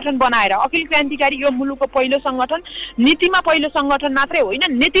सङ्गठन बनाएर अखिल क्रान्तिकारी यो मुलुकको पहिलो सङ्गठन, नीतिमा पहिलो सङ्गठन मात्रै होइन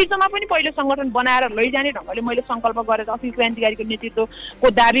नेतृत्वमा पनि पहिलो सङ्गठन बनाएर लैजाने ढङ्गले मैले सङ्कल्प गरेर अखिल क्रान्तिकारीको नेतृत्वको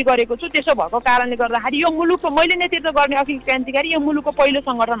दाबी गरेको छु। त्यसो भएको कारणले गर्दाखेरि यो मुलुकको मैले नेतृत्व गर्ने अखिल क्रान्तिकारी यो मुलुकको पहिलो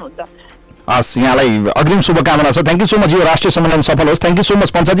सङ्गठन हुन्छ। हस्, यहाँलाई अग्रिम शुभकामना छ। Thank you so much. यो राष्ट्रिय सम्मेलन सफल होस्। थ्याङ्क यू सो मच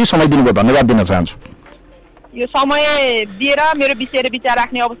पञ्चाजी, समय दिनुभयो, धन्यवाद दिन चाहन्छु। यो समय दिएर मेरो विषय र विचार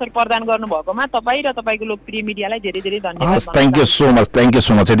राख्ने अवसर प्रदान गर्नुभएकोमा तपाईँ र तपाईँको लोकप्रिय मिडियालाई धेरै धेरै धन्यवाद। Thank you so much.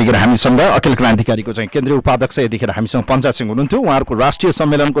 यतिखेर हामीसँग अखिल क्रान्तिकारीको चाहिँ केन्द्रीय उपाध्यक्ष यतिखेर हामीसँग पञ्चायत सिंह हुनुहुन्थ्यो। उहाँहरूको राष्ट्रिय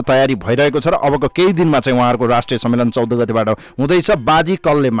सम्मेलनको तयारी भइरहेको छ र अबको केही दिनमा चाहिँ उहाँहरूको राष्ट्रिय सम्मेलन 14 गतेबाट हुँदैछ। बाजी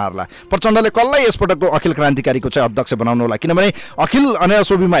कसले मार्ला, प्रचण्डले कसलाई यसपटकको अखिल क्रान्तिकारीको चाहिँ अध्यक्ष बनाउनु होला, किनभने अखिल अन्य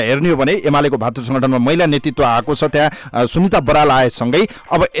सोबीमा हेर्ने हो भने एमालेको भातृ सङ्गठनमा महिला नेतृत्व आएको छ, त्यहाँ सुनिता बराल आएसँगै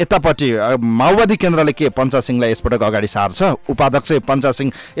अब यतापट्टि माओवादी केन्द्रले के पञ्चायत सिंहलाई यसपटक अगाडि सार्छ, उपाध्यक्ष पञ्चायत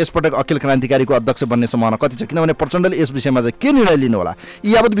सिंह यसपटक अखिल क्रान्तिकारीको अध्यक्ष बन्ने सम्भावना कति छ, किनभने प्रचण्डले यस विषयमा चाहिँ के निर्णय लिनु होला,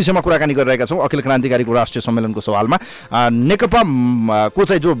 यी यावत विषयमा कुराकानी गरिरहेका छौँ। अखिल क्रान्तिकारीको राष्ट्रिय सम्मेलनको सवालमा नेकपा को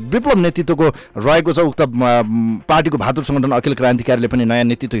चाहिँ जो विप्लव नेतृत्वको रहेको छ उक्त पार्टीको भातृ सङ्गठन अखिल क्रान्तिकारीले पनि नयाँ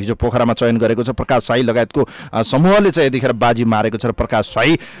नेतृत्व हिजो पोखरामा चयन गरेको छ। प्रकाश शाही लगायतको समूहले चाहिँ यतिखेर बाजी मारेको छ र प्रकाश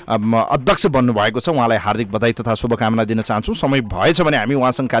शाही अध्यक्ष बन्नुभएको छ। उहाँलाई हार्दिक बधाई तथा शुभकामना दिन चाहन्छु। समय भएछ भने हामी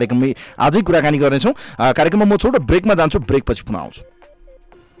उहाँसँग कार्यक्रममै आजै कुराकानी गर्नेछौँ। कार्यक्रममा म छोटो ब्रेकमा जान्छु, ब्रेकपछि पुनः आउँछु।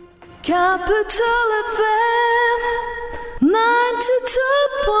 Capital FM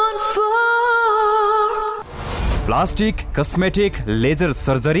 92.4 plastic, cosmetic, laser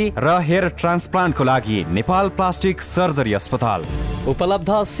surgery र हेयर ट्रान्सप्लान्टको लागि नेपाल प्लास्टिक सर्जरी अस्पताल।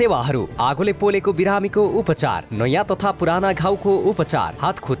 उपलब्ध सेवाहरू: आगोले पोलेको बिरामीको उपचार, नयाँ तथा पुराना घाउको उपचार,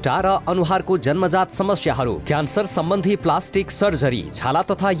 हात खुट्टा र अनुहारको जन्मजात समस्याहरू, क्यान्सर सम्बन्धी प्लास्टिक सर्जरी, छाला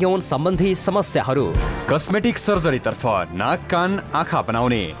तथा यौन सम्बन्धी समस्याहरू। कस्मेटिक सर्जरी तर्फ नाक, कान, आँखा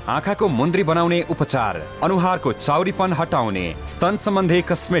बनाउने, आँखाको मुन्द्री बनाउने उपचार, अनुहारको चाउरीपन हटाउने, स्तन सम्बन्धी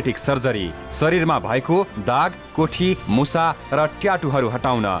कस्मेटिक सर्जरी, शरीरमा भएको दाग, कोठी, मुसा र ट्याटुहरू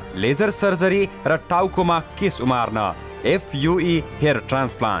हटाउन, लेजर सर्जरी र टाउकोमा केश उमार्न, FUE हेयर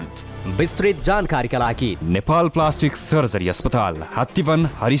ट्रान्सप्लान्ट। विस्तृत जानकारीका लागि नेपाल प्लास्टिक सर्जरी अस्पताल, हात्तीवन,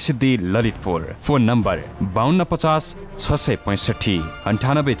 हरिसिद्धि, ललितपुर। Phone number 5250 665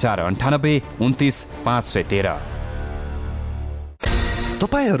 98498 29 513।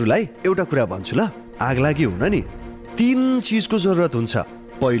 तपाईहरूलाई एउटा कुरा भन्छु ल, आगलागी हुन नि 3 चिजको जरुरत हुन्छ।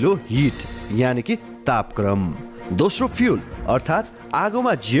 पहिलो हिट यानि कि तापक्रम, दोस्रो फ्युल अर्थात्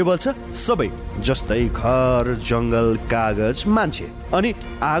आगोमा जे बल्छ सबै, जस्तै घर, जङ्गल, कागज, मान्छे, अनि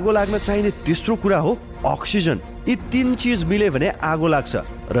आगो लाग्न चाहिने तेस्रो कुरा हो अक्सिजन। यी 3 चिज मिले भने आगो लाग्छ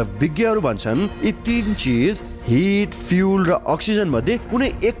र विज्ञहरू भन्छन् यी 3 चिज हिट, फ्युल र अक्सिजन मध्ये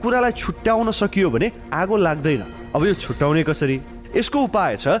कुनै एक कुरालाई छुट्याउन सकियो भने आगो लाग्दैन। अब यो छुट्याउने कसरी? यसको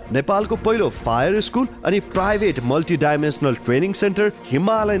उपाय छ नेपालको पहिलो फायर स्कुल अनि private multidimensional training centre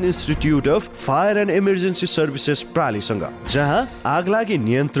Himalayan Institute of Fire and Emergency Services प्रालीसँग, जहाँ आगलागी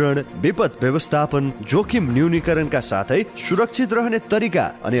नियन्त्रण, विपद व्यवस्थापन, जोखिम न्यूनीकरणका साथै सुरक्षित रहने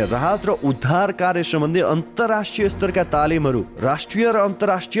तरिका अनि राहत र उद्धार कार्य सम्बन्धी अन्तर्राष्ट्रिय स्तरका तालिमहरू राष्ट्रिय र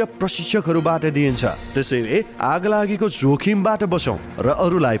अन्तर्राष्ट्रिय प्रशिक्षकहरूबाट दिइन्छ। त्यसैले आगलागीको जोखिमबाट बचौं र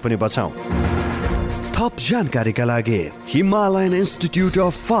अरूलाई पनि बचाउँ। थप जानकारीका लागि Himalayan Institute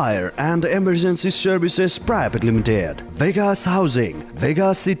of Fire and Emergency Services Private Limited, Vegas Housing,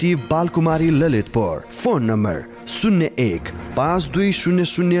 Vegas City, Balkumari, Lalitpur. Phone number 01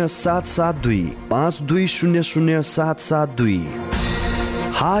 5200 772 5200 772।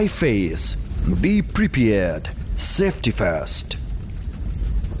 High face, be prepared, Safety first.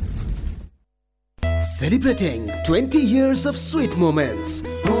 Celebrating 20 years of sweet moments.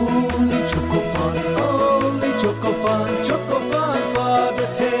 Only Choco Fun, only Choco Fun for the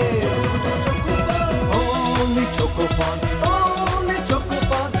taste. Only Choco Fun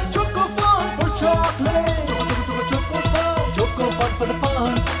for chocolate. Choco Fun for the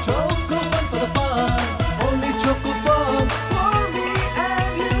fun, Choco Fun for the fun. Only Choco Fun for me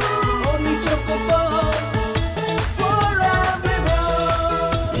and you. Only Choco Fun for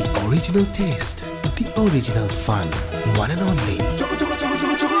everyone. The original taste. The original fun, one and only Choco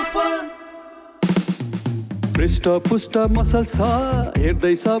Fun. पृष्ठ पुष्ट muscle छ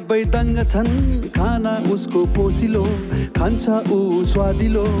हेर्दै सबै दङ्ग छन् खाना उसको पोसिलो खान्छ ऊ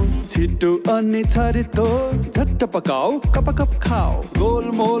स्वादिलो छिटो अनि छरितो झट्ट पकाऊ कप कप खाऊ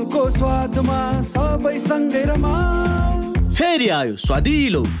गोलमोलको स्वादमा सबै सँगै रमाऊ फेरि आयो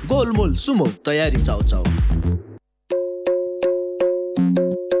स्वादिलो गोलमोल सुमो तयारी चाउ चाउ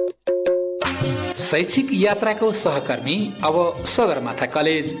शैक्षिक यात्राको सहकर्मी अब Sagarmatha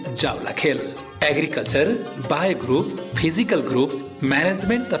college Jawalakhel agriculture bio group physical group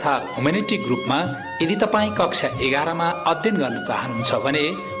management तथा ह्युमेनिटी ग्रुपमा यदि तपाईँ कक्षा 11 मा अध्ययन गर्न चाहनुहुन्छ भने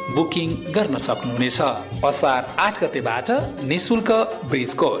बुकिङ गर्न सक्नुहुनेछ। असार 8 गतेबाट निशुल्क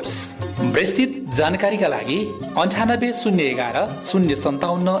ब्रिज कोर्स। विस्तृत जानकारीका लागि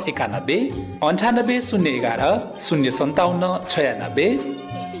 9801105791 9801105796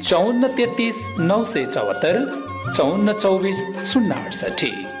 5433 974 5424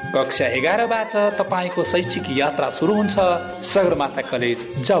 068। कक्षा 11 बाट तपाईको शैक्षिक यात्रा सुरु हुन्छ सगरमाथा कलेज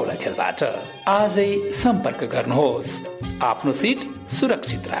जावलाखेलबाट। आजै सम्पर्क गर्नुहोस्, आफ्नो सिट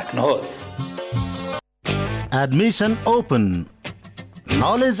सुरक्षित राख्नुहोस्। Admission open.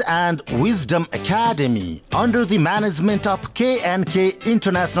 Knowledge and Wisdom Academy, under the management of K&K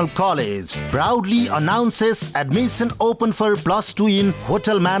International College, proudly announces admission open for +2 in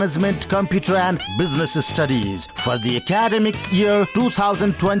Hotel Management, Computer and Business Studies for the academic year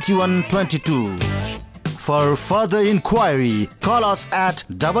 2021-22. For further inquiry, call us at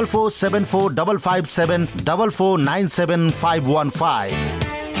 44745574497515.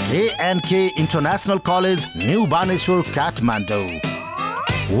 K&K International College, New Baneshwar, Kathmandu,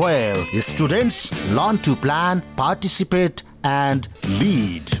 where students learn to plan, participate and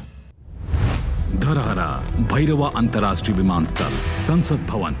lead. Dharahara, Bhairahawa अन्तर्राष्ट्रिय विमानस्थल, संसद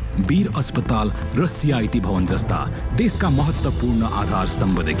भवन, वीर अस्पताल र CIT भवन जस्ता देशका महत्त्वपूर्ण आधार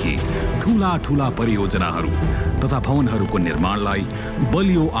स्तम्भदेखि ठूला ठूला परियोजनाहरू तथा भवनहरूको निर्माणलाई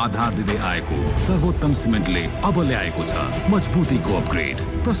बलियो आधार दिँदै आएको सर्वोत्तम सिमेन्टले अब ल्याएको छ मजबुतीको अपग्रेड।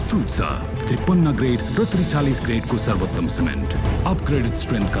 प्रस्तुत छ 53 ग्रेड र 43 ग्रेडको सर्वोत्तम सिमेन्ट अपग्रेडेड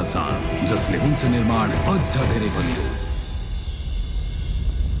स्ट्रेन्थका साथ, जसले हुन्छ निर्माण अझ धेरै बलियो।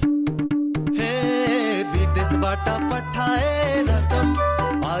 बाट पठाए रकम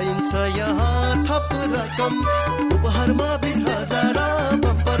पाइन्छ यहाँ थप रकम उपहारमा 20,000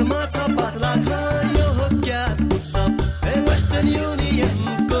 बम्परमा छ 5 लाख। यो हो क्यास उत्सव वेस्टर्न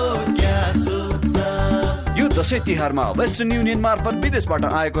युनियनको क्यास उत्सव। यो दशैं तिहारमा वेस्टर्न युनियन मार्फत विदेशबाट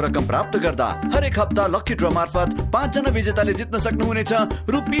आएको रकम प्राप्त गर्दा हरेक हप्ता लकी ड्र मार्फत 5 जना विजेताले जित्न सक्नुहुनेछ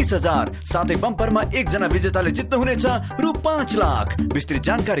रु 20,000। साथै बम्परमा 1 जना विजेताले जित्नुहुनेछ रु 5 लाख। विस्तृत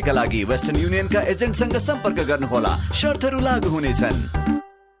जानकारीका लागि वेस्टर्न युनियनका एजेन्टसँग सम्पर्क गर्नुहोला, शर्तहरू लागू हुनेछन्।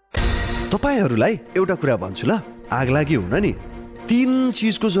 तपाईहरुलाई एउटा कुरा भन्छु ल, आगलागी हुन नि 3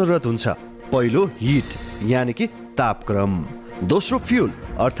 चीजको जरुरत हुन्छ। पहिलो हिट यानी कि तापक्रम, दोस्रो फ्युल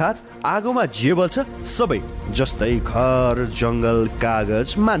अर्थात आगोमा जे बल्छ सबै, जस्तै घर जंगल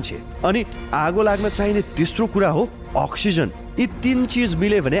कागज मान्छे, अनि आगो लाग्न चाहिने तेस्रो कुरा हो अक्सिजन। यी 3 चीज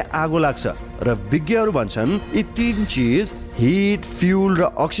मिले भने आगो लाग्छ र विज्ञहरू भन्छन् यी 3 चीज हिट फ्युल र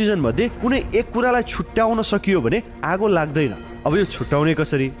अक्सिजन मध्ये कुनै एक कुरालाई छुट्याउन सकियो भने आगो लाग्दैन। अब यो छुट्याउने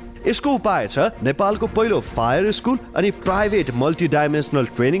कसरी? यसको उपाय छ नेपालको पहिलो फायर स्कुल अनि private multi dimensional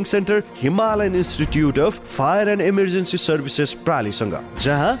training centre Himalayan Institute of Fire and Emergency Services प्रालीसँग,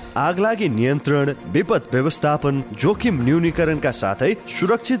 जहाँ आगलागी नियन्त्रण, विपद व्यवस्थापन, जोखिम न्यूनीकरणका साथै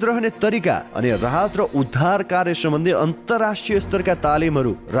सुरक्षित रहने तरिका अनि राहत र उद्धार कार्य सम्बन्धी अन्तर्राष्ट्रिय स्तरका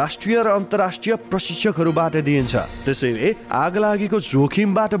तालिमहरू राष्ट्रिय र अन्तर्राष्ट्रिय प्रशिक्षकहरूबाट दिइन्छ। त्यसैले आगलागीको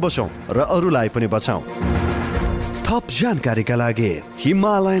जोखिमबाट बचौं र अरूलाई पनि बचाउँ। थप जानकारीका लागि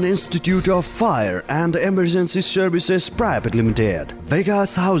Himalayan Institute of Fire and Emergency Services Private Limited,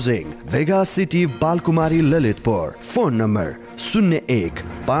 Vegas Housing, Vegas City, Balkumari, Lalitpur. Phone number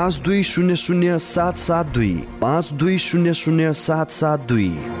 01-5200-772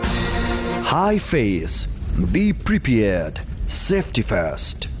 5200-772। High face, be prepared, safety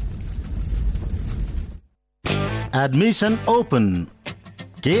first. Admission open.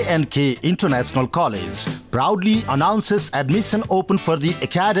 K&K International College proudly announces admission open for the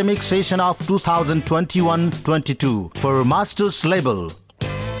academic session of 2021-22 for master's level.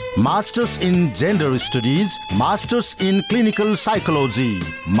 Masters in Gender Studies, Masters in Clinical Psychology,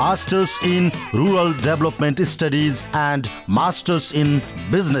 Masters in Rural Development Studies, and Masters in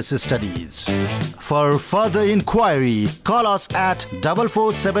Business Studies. For further inquiry, call us at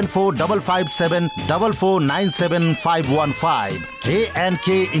 44745574497515.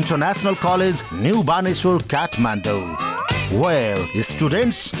 K&K International College, New Baneswar, Kathmandu, where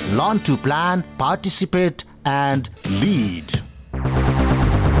students learn to plan, participate, and lead.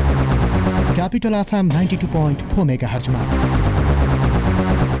 Capital FM 92.4 MHz मा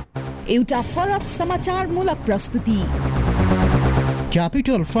एउटा फरक समाचारमूलक प्रस्तुति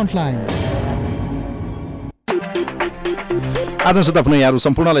Capital frontline. आदर्श तपाईँ यहाँहरू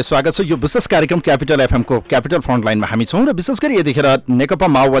सम्पूर्णलाई स्वागत छ। यो विशेष कार्यक्रम क्यापिटल एफएमको क्यापिटल फ्रन्टलाइनमा हामी छौँ र विशेष गरी यतिखेर नेकपा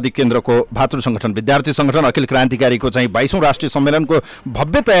माओवादी केन्द्रको भातृ संगठन विद्यार्थी संगठन अखिल क्रान्तिकारीको चाहिँ 22औं राष्ट्रिय सम्मेलनको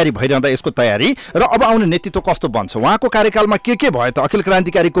भव्य तयारी भइरहँदा यसको तयारी र अब आउने नेतृत्व कस्तो बन्छ, उहाँको कार्यकालमा के भयो त, अखिल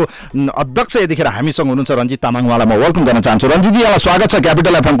क्रान्तिकारीको अध्यक्ष यतिखेर हामीसँग हुनुहुन्छ रञ्जित तामाङ, उहाँलाई म वेलकम गर्न चाहन्छु। रञ्जितजी, यहाँलाई स्वागत छ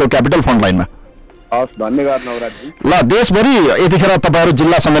क्यापिटल एफएमको क्यापिटल फ्रन्टलाइनमा। हस्, धन्यवाद नवराजी। ल, देशभरि यतिखेर तपाईँहरू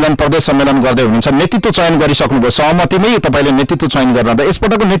जिल्ला सम्मेलन प्रदेश सम्मेलन गर्दै हुनुहुन्छ, नेतृत्व चयन गरिसक्नुभयो, सहमतिमै तपाईँले नेतृत्व चयन गर्दा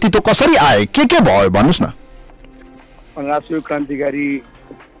यसपटकको नेतृत्व कसरी आए, के भयो भन्नुहोस् न। राष्ट्रिय क्रान्तिकारी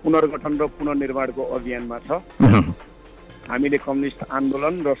पुनर्गठन र पुनर्निर्माणको अभियानमा छ। हामीले कम्युनिस्ट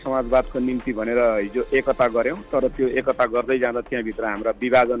आन्दोलन र समाजवादको निम्ति भनेर हिजो एकता गर्यौं, तर त्यो एकता गर्दै जाँदा त्यहाँभित्र हाम्रा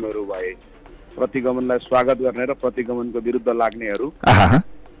विभाजनहरू भए। प्रतिगमनलाई स्वागत गर्ने र प्रतिगमनको विरुद्ध लाग्नेहरू,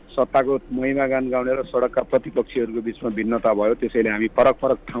 सत्ताको महिमागान गाउने र सडकका प्रतिपक्षीहरूको बीचमा भिन्नता भयो। त्यसैले हामी फरक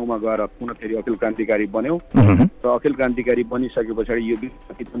फरक ठाउँमा गएर पुनः फेरि अखिल क्रान्तिकारी बन्यौं र अखिल क्रान्तिकारी बनिसके पछाडि यो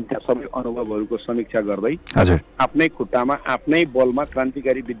सबै अनुभवहरूको समीक्षा गर्दै आफ्नै खुट्टामा आफ्नै बलमा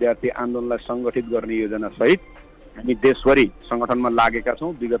क्रान्तिकारी विद्यार्थी आन्दोलनलाई सङ्गठित गर्ने योजना सहित हामी देशभरि सङ्गठनमा लागेका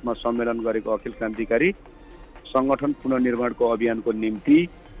छौँ। विगतमा सम्मेलन गरेको अखिल क्रान्तिकारी सङ्गठन पुनर्निर्माणको अभियानको निम्ति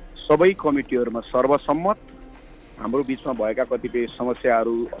सबै कमिटीहरूमा सर्वसम्मत हाम्रो बीचमा भएका कतिपय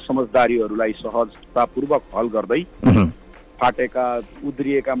समस्याहरू असमझदारीहरूलाई सहजतापूर्वक हल गर्दै फाटेका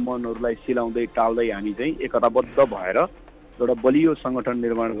उद्रिएका मनहरूलाई सिलाउँदै टाल्दै हामी चाहिँ एकताबद्ध भएर एउटा बलियो सङ्गठन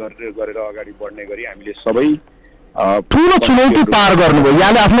निर्माण गरेर अगाडि बढ्ने गरी हामीले सबै ठूलो चुनौती पार गर्नुभयो।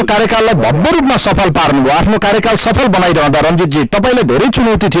 यहाँले आफ्नो कार्यकाललाई भव्य रूपमा सफल पार्नुभयो, आफ्नो कार्यकाल सफल बनाइरहँदा रञ्जितजी तपाईँले धेरै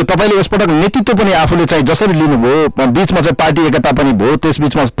चुनौती थियो। तपाईँले यसपटक नेतृत्व पनि आफूले चाहिँ जसरी लिनुभयो, बीचमा चाहिँ पार्टी एकता पनि भयो,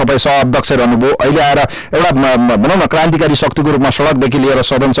 त्यसबीचमा तपाईँ सहअध्यक्ष रहनुभयो, अहिले आएर एउटा भनौँ न क्रान्तिकारी शक्तिको रूपमा सडकदेखि लिएर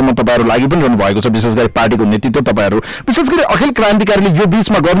सदनसम्म तपाईँहरू लागि पनि रहनु भएको छ। विशेष गरी पार्टीको नेतृत्व तपाईँहरू, विशेष गरी अखिल क्रान्तिकारीले यो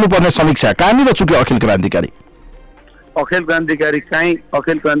बीचमा गर्नुपर्ने समीक्षा कहाँनिर चुक्यो अखिल क्रान्तिकारी? अखिल क्रान्तिकारी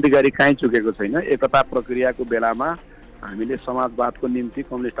काहीँ चुकेको छैन। एकता प्रक्रियाको बेलामा हामीले समाजवादको निम्ति,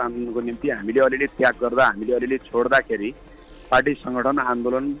 कम्युनिस्ट आन्दोलनको निम्ति हामीले अलिअलि त्याग गर्दा, हामीले अलिअलि छोड्दाखेरि पार्टी सङ्गठन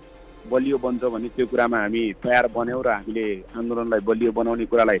आन्दोलन बलियो बन्छ भन्ने त्यो कुरामा हामी तयार बन्यौँ र हामीले आन्दोलनलाई बलियो बनाउने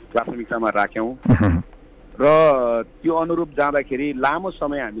कुरालाई प्राथमिकतामा राख्यौँ र त्यो अनुरूप जाँदाखेरि लामो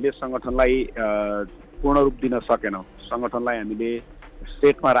समय हामीले सङ्गठनलाई पूर्ण रूप दिन सकेनौँ, सङ्गठनलाई हामीले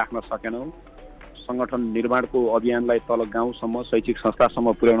सेटमा राख्न सकेनौँ, सङ्गठन निर्माणको अभियानलाई तल गाउँसम्म शैक्षिक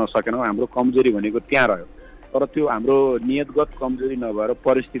संस्थासम्म पुर्याउन सकेनौँ। हाम्रो कमजोरी भनेको त्यहाँ रह्यो, तर त्यो हाम्रो नियतगत कमजोरी नभएर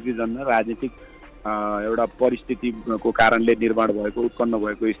परिस्थितिजन्य राजनीतिक एउटा परिस्थितिको कारणले निर्माण भएको, उत्पन्न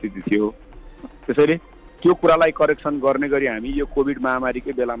भएको स्थिति थियो। त्यसैले त्यो कुरालाई करेक्सन गर्ने गरी हामी यो कोभिड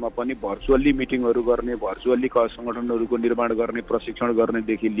महामारीकै बेलामा पनि भर्चुअल्ली मिटिङहरू गर्ने, भर्चुअल्ली सङ्गठनहरूको निर्माण गर्ने, प्रशिक्षण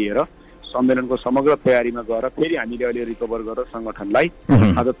गर्नेदेखि लिएर सम्मेलनको समग्र तयारीमा गएर फेरि हामीले अहिले रिकभर गरेर सङ्गठनलाई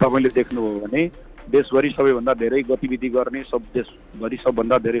आज तपाईँले देख्नुभयो भने देशभरि सबैभन्दा धेरै गतिविधि गर्ने, देशभरि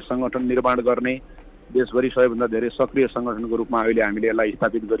सबभन्दा धेरै सङ्गठन निर्माण गर्ने, देशभरि सबैभन्दा धेरै सक्रिय सङ्गठनको रूपमा अहिले हामीले यसलाई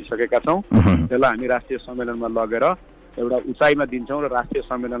स्थापित गरिसकेका छौँ। त्यसलाई हामी राष्ट्रिय सम्मेलनमा लगेर एउटा उचाइमा दिन्छौँ र राष्ट्रिय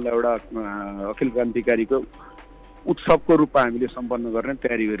सम्मेलनलाई एउटा अखिल क्रान्तिकारीको उत्सवको रूपमा हामीले सम्पन्न गर्ने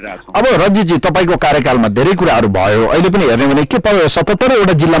तयारी गरिरहेछौँ। अब रञ्जितजी, तपाईँको कार्यकालमा धेरै कुराहरू भयो, अहिले पनि हेर्ने भने के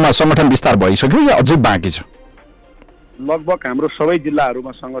 77वटा जिल्लामा सङ्गठन विस्तार भइसक्यो या अझै बाँकी छ? लगभग हाम्रो सबै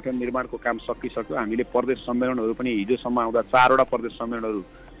जिल्लाहरूमा सङ्गठन निर्माणको काम सकिसक्यो। हामीले प्रदेश सम्मेलनहरू पनि हिजोसम्म आउँदा 4वटा प्रदेश सम्मेलनहरू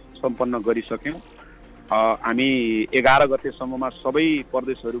सम्पन्न गरिसक्यौँ। हामी 11 गतेसम्ममा सबै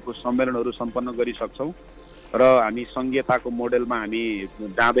प्रदेशहरूको सम्मेलनहरू सम्पन्न गरिसक्छौँ र हामी सङ्घीयताको मोडेलमा हामी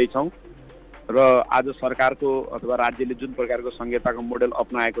जाँदैछौँ र आज सरकारको अथवा राज्यले जुन प्रकारको सङ्घीयताको मोडेल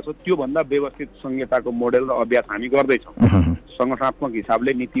अपनाएको छ त्योभन्दा व्यवस्थित सङ्घीयताको मोडेल र अभ्यास हामी गर्दैछौँ। सङ्गठनात्मक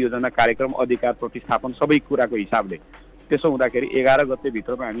हिसाबले, नीति योजना, कार्यक्रम, अधिकार प्रतिस्थापन सबै कुराको हिसाबले। त्यसो हुँदाखेरि 11 गते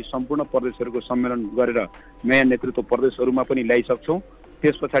भित्रमा हामी सम्पूर्ण प्रदेशहरूको सम्मेलन गरेर नयाँ नेतृत्व प्रदेशहरूमा पनि ल्याइसक्छौँ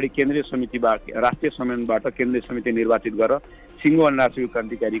त्यस पछाडि केन्द्रीय समितिबाट राष्ट्रिय सम्मेलनबाट केन्द्रीय समिति निर्वाचित गरेर सिङ्गो अनारक्षी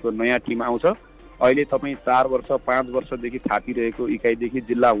क्रान्तिकारीको नयाँ टिम आउँछ। अहिले तपाईँ 4 वर्ष 5 वर्षदेखि थापिरहेको इकाइदेखि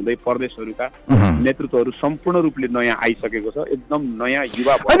जिल्ला हुँदै प्रदेशहरूका नेतृत्वहरू सम्पूर्ण रूपले नयाँ आइसकेको छ, एकदम नयाँ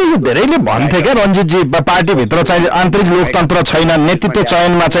युवा। अनि यो धेरैले भन्थे क्या रञ्जितजी, पार्टीभित्र चाहिँ आन्तरिक लोकतन्त्र छैन, नेतृत्व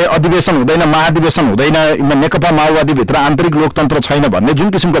चयनमा चाहिँ अधिवेशन हुँदैन, महाधिवेशन हुँदैन, नेकपा माओवादीभित्र आन्तरिक लोकतन्त्र छैन भन्ने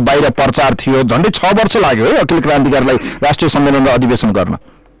जुन किसिमको बाहिर प्रचार थियो, झन्डै 6 वर्ष लाग्यो है अखिल क्रान्तिकारीलाई राष्ट्रिय सम्मेलन र अधिवेशन गर्न।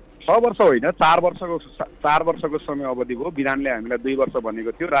 6 वर्ष होइन, 4 वर्षको समय अवधि भयो। विधानले हामीलाई 2 वर्ष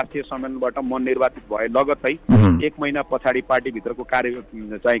भनेको थियो। राष्ट्रिय सम्मेलनबाट म निर्वाचित भए लगत्तै 1 महिना पछाडि पार्टीभित्रको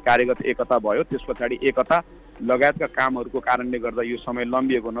कार्यगत एकता भयो। त्यस पछाडि एकता लगायतका कामहरूको कारणले गर्दा यो समय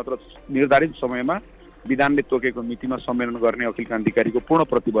लम्बिएको, नत्र निर्धारित समयमा विधानले तोकेको मितिमा सम्मेलन गर्ने अखिल क्रान्तिकारीको पूर्ण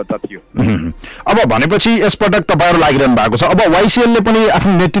प्रतिबद्धता थियो। अब भनेपछि यसपटक तपाईँहरू लागिरहनु भएको छ। अब वाइसिएलले पनि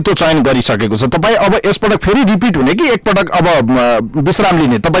आफ्नो नेतृत्व चयन गरिसकेको छ। तपाईँ अब यसपटक फेरि रिपिट हुने कि एकपटक अब विश्राम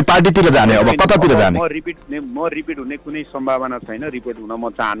लिने? तपाईँ पार्टीतिर जाने, अब कतातिर जाने? म रिपिट हुने कुनै सम्भावना छैन। रिपिट हुन म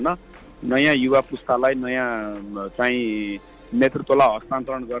चाहन्न। नयाँ युवा पुस्तालाई नयाँ चाहिँ नेतृत्वलाई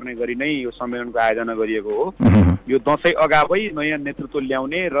हस्तान्तरण गर्ने गरी नै यो सम्मेलनको आयोजना गरिएको हो। यो दसैँ अगावै नयाँ नेतृत्व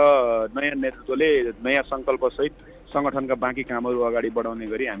ल्याउने र नयाँ नेतृत्वले नयाँ सङ्कल्पसहित संगठनका बाँकी कामहरू अगाडि बढाउने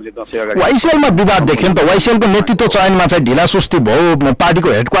गरी हामीले दसैँ अगाडि। वाइसिएलमा विवाद देखियो नि त, वाइसिएलको नेतृत्व चयनमा चाहिँ ढिलासुस्ती भयो, पार्टीको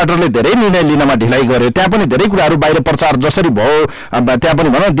हेडक्वार्टरले धेरै निर्णय लिनमा ढिलाइ गर्यो, त्यहाँ पनि धेरै कुराहरू बाहिर प्रचार जसरी भयो, त्यहाँ पनि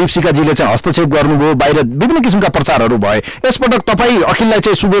भनौँ दीपशिखाजीले चाहिँ हस्तक्षेप गर्नुभयो, बाहिर विभिन्न किसिमका प्रचारहरू भए। यसपटक तपाईँ अखिललाई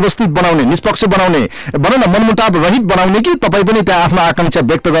चाहिँ सुव्यवस्थित बनाउने, निष्पक्ष बनाउने, भनौँ न मनमुटाव रहित बनाउने कि तपाईँ पनि त्यहाँ आफ्नो आकांक्षा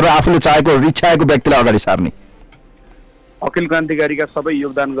व्यक्त गरेर आफूले चाहेको इच्छाएको व्यक्तिलाई अगाडि सार्ने? अखिल क्रान्तिकारीका सबै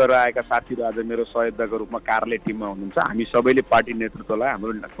योगदान गरेर आएका साथीहरू आज मेरो सहयोगदाको रूपमा कार्यालय टिममा हुनुहुन्छ। हामी सबैले पार्टी नेतृत्वलाई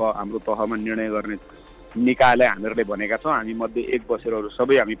हाम्रो तहमा निर्णय गर्ने निकायलाई हामीहरूले भनेका छौँ। हामी मध्ये एक बसेर अरू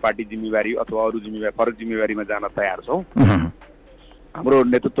सबै हामी पार्टी जिम्मेवारी अथवा अरू जिम्मेवारी फरक जिम्मेवारीमा जान तयार छौँ। हाम्रो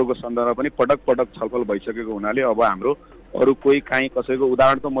नेतृत्वको सन्दर्भमा पनि पटक पटक छलफल भइसकेको हुनाले अब हाम्रो अरू कोही काहीँ कसैको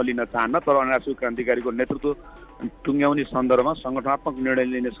उदाहरण त म लिन चाहन्न, तर अनारक्षी क्रान्तिकारीको नेतृत्व टुङ्ग्याउने सन्दर्भमा संगठनात्मक निर्णय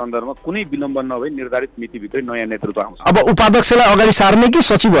लिने सन्दर्भमा कुनै विलम्ब नभई निर्धारित मितिभित्रै नयाँ नेतृत्व आउँछ। अब उपाध्यक्षलाई अगाडि सार्ने कि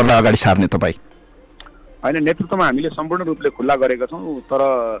सचिवहरूलाई अगाडि सार्ने तपाईँ? होइन, नेतृत्वमा हामीले सम्पूर्ण रूपले खुल्ला गरेका छौँ, तर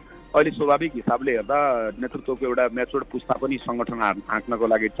अहिले स्वाभाविक हिसाबले हेर्दा नेतृत्वको एउटा म्याच्योर्ड पुस्ता पनि सङ्गठन हाँक्नको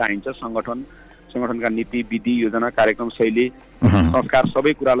लागि चाहिन्छ। सङ्गठनका नीति, विधि, योजना, कार्यक्रम, शैली, संस्कार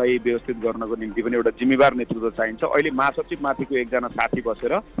सबै कुरालाई व्यवस्थित गर्नको निम्ति पनि एउटा जिम्मेवार नेतृत्व चाहिन्छ। अहिले महासचिव माथिको एकजना साथी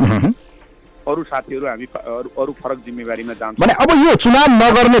बसेर अरू साथीहरू हामी अरू फरक जिम्मेवारीमा जान्छौँ। भने अब यो चुनाव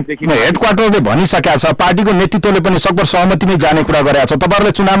नगर्ने हेडक्वार्टरले भनिसकेको छ, पार्टीको नेतृत्वले पनि सकभर सहमतिमै जाने कुरा गरेको छ।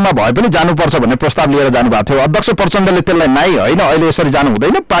 तपाईँहरूले चुनावमा भए पनि जानुपर्छ भन्ने प्रस्ताव लिएर जानुभएको थियो। अध्यक्ष प्रचण्डले त्यसलाई नाइ होइन, अहिले यसरी जानु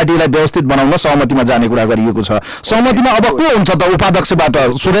हुँदैन, पार्टीलाई व्यवस्थित बनाउन सहमतिमा जाने कुरा गरिएको छ। सहमतिमा अब को हुन्छ त उपाध्यक्षबाट,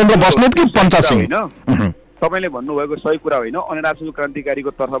 सुरेन्द्र बस्नेत कि पञ्चायत सिंह? तपाईँले भन्नुभएको सही कुरा होइन। अनारक्षी क्रान्तिकारीको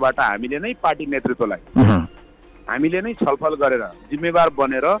तर्फबाट हामीले नै पार्टी नेतृत्वलाई हामीले नै छलफल गरेर जिम्मेवार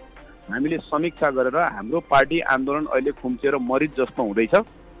बनेर हामीले समीक्षा गरेर हाम्रो पार्टी आन्दोलन अहिले खुम्चिएर मरिच जस्तो हुँदैछ,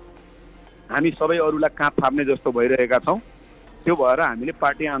 हामी सबै अरूलाई काँध थाप्ने जस्तो भइरहेका छौँ। त्यो भएर हामीले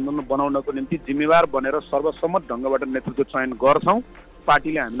पार्टी आन्दोलन बनाउनको निम्ति जिम्मेवार बनेर सर्वसम्मत ढङ्गबाट नेतृत्व चयन गर्छौँ।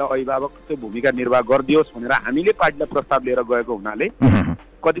 पार्टीले हामीलाई अभिभावक त्यो भूमिका निर्वाह गरिदियोस् भनेर हामीले पार्टीलाई प्रस्ताव लिएर गएको हुनाले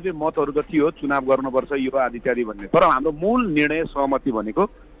कतिपय मतहरू त थियो चुनाव गर्नुपर्छ यो आदि इत्यादि भन्ने, तर हाम्रो मूल निर्णय सहमति भनेको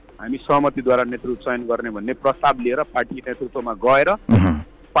हामी सहमतिद्वारा नेतृत्व चयन गर्ने भन्ने प्रस्ताव लिएर पार्टी नेतृत्वमा गएर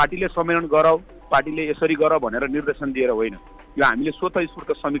पार्टीले सम्मेलन गराऊ, पार्टीले यसरी गर भनेर निर्देशन दिएर होइन, यो हामीले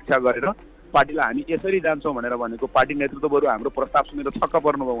स्वतःस्फूर्त समीक्षा गरेर पार्टीलाई हामी यसरी जान्छौँ भनेर भनेको। पार्टी नेतृत्वहरू हाम्रो प्रस्ताव सुनेर छक्क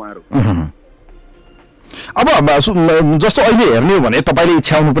पर्नुभयो उहाँहरू। अब जस्तो अहिले हेर्ने हो भने तपाईँले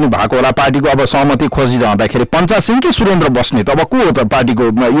इच्छाउनु पनि भएको होला, पार्टीको अब सहमति खोजिरहँदाखेरि पञ्चायत सिंह कि सुरेन्द्र बस्नेत, अब को हो त पार्टीको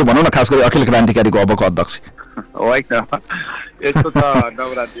यो भनौँ न खास गरी अखिल क्रान्तिकारीको अबको अध्यक्ष? होइन, यस्तो त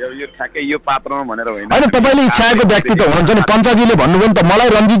नवरात्रि अब यो ठ्याक्कै यो पात्रमा भनेर होइन। होइन, तपाईँले इच्छाएको व्यक्ति त हुनुहुन्छ नि। पञ्चायतजीले भन्नुभयो नि त, मलाई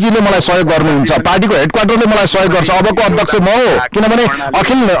रञ्जितजीले मलाई सहयोग गर्नुहुन्छ, पार्टीको हेडक्वार्टरले मलाई सहयोग गर्छ, अबको अध्यक्ष म हो। किनभने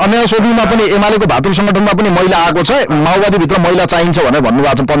अखिल अन्य सोबीमा पनि एमालेको भातृ सङ्गठनमा पनि महिला आएको छ, माओवादीभित्र महिला चाहिन्छ भनेर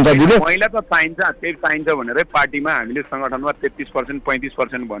भन्नुभएको छ पञ्चायतजीले। महिला त चाहिन्छ, त्यही चाहिन्छ भनेरै पार्टीमा हामीले सङ्गठनमा 33%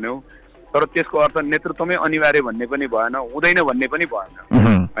 35% भन्यौँ, तर त्यसको अर्थ नेतृत्वमै अनिवार्य भन्ने पनि भएन, हुँदैन भन्ने पनि भएन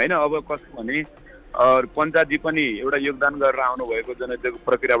होइन। अब कस्तो भने पञ्चायतजी पनि एउटा योगदान गरेर आउनुभएको जनयुद्धको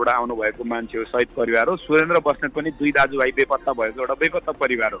प्रक्रियाबाट आउनुभएको मान्छे हो, शहीद परिवार हो। सुरेन्द्र बस्नेत पनि 2 दाजुभाइ बेपत्ता भएको एउटा बेपत्ता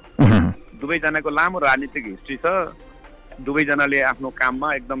परिवार हो। दुवैजनाको लामो राजनीतिक हिस्ट्री छ, दुवैजनाले आफ्नो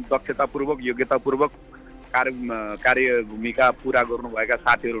काममा एकदम दक्षतापूर्वक योग्यतापूर्वक कार्य भूमिका पुरा गर्नुभएका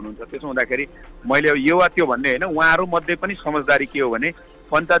साथीहरू हुनुहुन्छ। त्यसो हुँदाखेरि मैले यो वा त्यो भन्ने होइन, उहाँहरू मध्ये पनि समझदारी के हो भने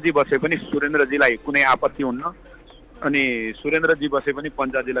पञ्चायतजी बसे पनि सुरेन्द्रजीलाई कुनै आपत्ति हुन्न, अनि सुरेन्द्रजी बसे पनि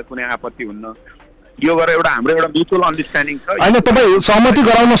पञ्चायतजीलाई कुनै आपत्ति हुन्न। यो गरेर एउटा हाम्रो एउटा म्युचुअल अन्डरस्ट्यान्डिङ छ। होइन, तपाईँ सहमति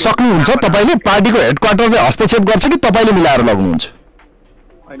गराउन सक्नुहुन्छ? तपाईँले पार्टीको हेडक्वार्टरले हस्तक्षेप गर्छ कि तपाईँले मिलाएर लग्नुहुन्छ?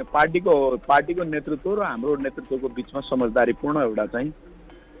 होइन, पार्टीको नेतृत्व र हाम्रो नेतृत्वको बिचमा समझदारीपूर्ण एउटा चाहिँ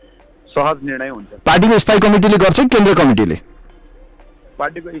सहज निर्णय हुन्छ। पार्टीको स्थायी कमिटीले गर्छ कि केन्द्रीय कमिटीले?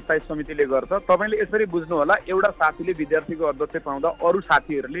 पार्टीको स्थायी समितिले गर्छ। तपाईँले यसरी बुझ्नु होला, एउटा साथीले विद्यार्थीको अध्यक्ष पाउँदा अरू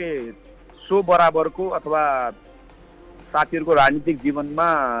साथीहरूले सो बराबरको अथवा साथीहरूको राजनीतिक जीवनमा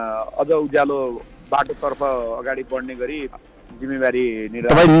अझ उज्यालो बाटोतर्फ अगाडि बढ्ने गरी जिम्मेवारी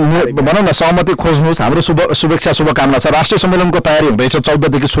तपाईँ भनौँ न, सहमति खोज्नुहोस्। हाम्रो शुभेच्छा शुभकामना छ। राष्ट्रिय सम्मेलनको तयारी हुँदैछ 14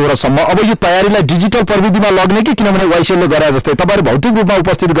 देखि 16 सम्म। अब यो तयारीलाई डिजिटल प्रविधिमा लग्ने कि किनभने वाइसिएलले गरे जस्तै तपाईँहरू भौतिक रूपमा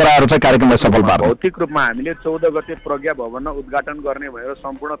उपस्थित गराएर चाहिँ कार्यक्रमलाई सफल पार्नु? भौतिक रूपमा हामीले 14 गते प्रज्ञा भवनमा उद्घाटन गर्ने भएर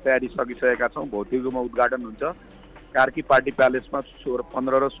सम्पूर्ण तयारी सकिसकेका छौँ। भौतिक रूपमा उद्घाटन हुन्छ। कार्की पार्टी प्यालेसमा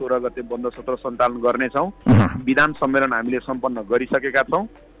 15 र 16 गते बन्द सत्र सञ्चालन गर्नेछौँ। विधान सम्मेलन हामीले सम्पन्न गरिसकेका छौँ।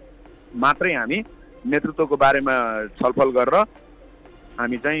 मात्रै हामी नेतृत्वको बारेमा छलफल गरेर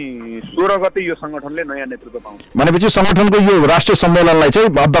हामी चाहिँ 16 गते यो संगठनले नयाँ नेतृत्व पाउँछ। भनेपछि संगठनको यो राष्ट्रिय सम्मेलनलाई चाहिँ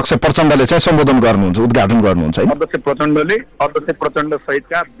अध्यक्ष प्रचण्डले चाहिँ सम्बोधन गर्नुहुन्छ, उद्घाटन गर्नुहुन्छ? अध्यक्ष प्रचण्ड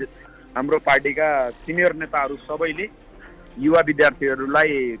सहितका हाम्रो पार्टीका सिनियर नेताहरू सबैले युवा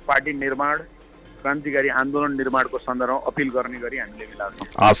विद्यार्थीहरूलाई पार्टी निर्माण, क्रान्तिकारी आन्दोलन निर्माणको सन्दर्भमा अपिल गर्ने गरी हामीले मिलाएको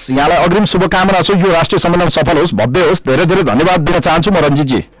छौँ। हस्, यहाँलाई अग्रिम शुभकामना छ। यो राष्ट्रिय सम्मेलन सफल होस्, भव्य होस्। धेरै धेरै धन्यवाद दिन चाहन्छु म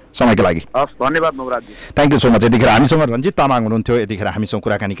रञ्जितजी समयको लागि। हस्, धन्यवाद नवराजजी। Thank you so much. यतिखेर हामीसँग रञ्जित तामाङ हुनुहुन्थ्यो। यतिखेर हामीसँग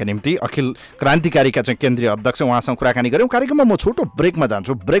कुराकानीका निम्ति अखिल क्रान्तिकारीका चाहिँ केन्द्रीय अध्यक्ष, उहाँसँग कुराकानी गऱ्यौँ। कार्यक्रममा म छोटो ब्रेकमा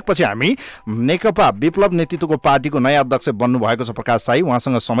जान्छु। ब्रेकपछि हामी नेकपा विप्लव नेतृत्वको पार्टीको नयाँ अध्यक्ष बन्नुभएको छ प्रकाश साई,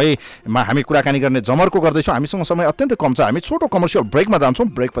 उहाँसँग समयमा हामी कुराकानी गर्ने जमर्को गर्दैछौँ। हामीसँग समय अत्यन्तै कम छ। हामी छोटो कमर्सियल ब्रेकमा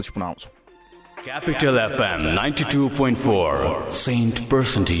जान्छौँ। ब्रेकपछि पुनः आउँछौँ। Capital FM 92.4 Saint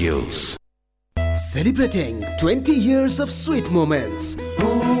Person to Use. Celebrating 20 years of sweet moments.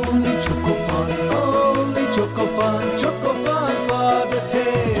 Only Choco Fun, only Choco Fun, Choco Fun for the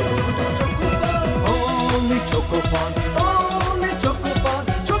taste. Only Choco Fun, only Choco Fun,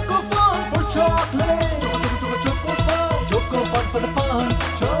 Choco Fun for chocolate. Choco Fun, Choco Fun for the fun,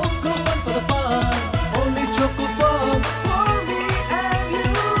 Choco Fun for the fun. Only Choco Fun for me and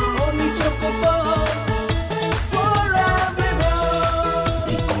you. Only Choco Fun for everyone.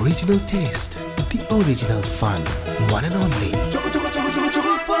 The original taste, the original fun, one and only.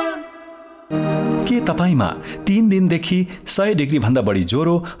 के तपाईमा 3 दिनदेखि 100 degree भन्दा बढी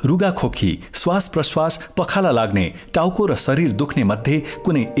ज्वरो, रुगा खोकी, श्वास प्रश्वास, पखाला लाग्ने, टाउको र शरीर दुख्ने मध्ये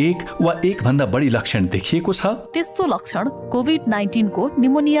कुनै एक वा एक भन्दा बढी लक्षण देखिएको छ? त्यस्तो लक्षण कोभिड-19 को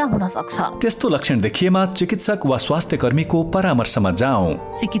निमोनिया हुन सक्छ। त्यस्तो लक्षण देखिएमा चिकित्सक वा स्वास्थ्य कर्मीको परामर्शमा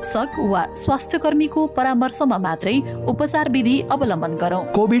जाऔं। चिकित्सक वा स्वास्थ्य कर्मीको परामर्शमा मात्रै उपचार विधि अवलम्बन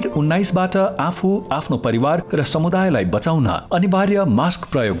गरौं। कोभिड-19 बाट आफू, आफ्नो परिवार र समुदायलाई बचाउन अनिवार्य मास्क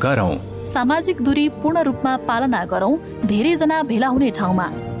प्रयोग गरौं। सामाजिक दूरी पूर्ण रूपमा पालना गरौं। धेरै जना भेला हुने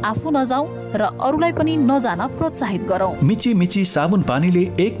ठाउँमा आफू नजाऊ र अरूलाई पनि नजान प्रोत्साहित गरौं। मिची मिची साबुन पानीले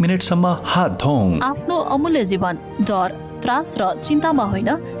 1 मिनेटसम्म हात धौं। आफ्नो अमूल्य जीवन डर, त्रास र चिन्तामा होइन,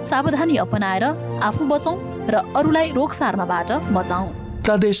 सावधानी अपनाएर आफू बचौं र अरूलाई रोग सार्नबाट बचाऊ।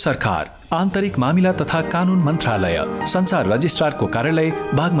 प्रदेश सरकार, आन्तरिक मामिला तथा कानून मन्त्रालय, संचार रजिस्ट्रारको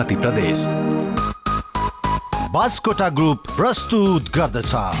कार्यालय, बागमती प्रदेश। बास्कोटा ग्रुप प्रस्तुत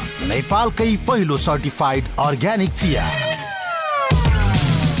गर्दछ नेपालकै पहिलो सर्टिफाइड अर्ग्यानिक चिया।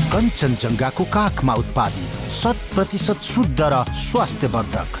 कञ्चनजङ्घाको काखमा उत्पादित 100% शुद्ध र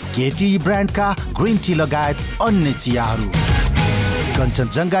स्वास्थ्यवर्धक केटी ब्रान्डका ग्रिन टी लगायत अन्य चियाहरू।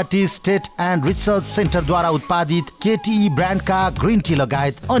 Kanchenjunga T estate and research सेन्टरद्वारा उत्पादित केटी ब्रान्डका ग्रिन टी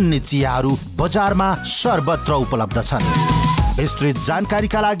लगायत अन्य चियाहरू बजारमा सर्वत्र उपलब्ध छन्। विस्तृत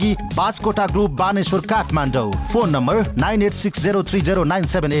जानकारीका लागि Baskota group Baneshwor Kathmandu. Phone number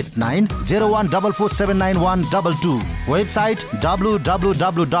 9860309789, 0144791122। Website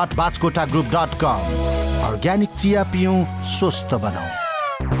www.baskotagroup.com। Organic चिया पियौँ, स्वस्थ बनाऊ।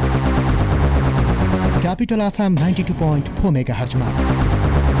 क्यापिटल FM 92.4 मेगाहर्जमा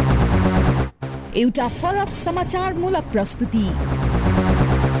एउटा फरक समाचारमूलक प्रस्तुति।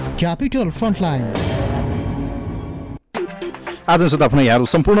 Capital Frontline. आज पुनः यहाँहरू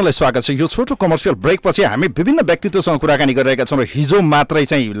सम्पूर्णलाई स्वागत छ। यो छोटो कमर्सियल ब्रेकपछि हामी विभिन्न व्यक्तित्वसँग कुराकानी गरिरहेका छौँ र हिजो मात्रै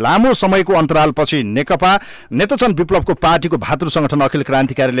चाहिँ लामो समयको अन्तरालपछि नेकपा नेतृत्व विप्लवको पार्टीको भातृ संगठन अखिल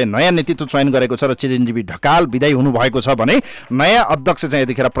क्रान्तिकारीले नयाँ नेतृत्व चयन गरेको छ र चिरञ्जीवी ढकाल विदायी हुनुभएको छ भने नयाँ अध्यक्ष चाहिँ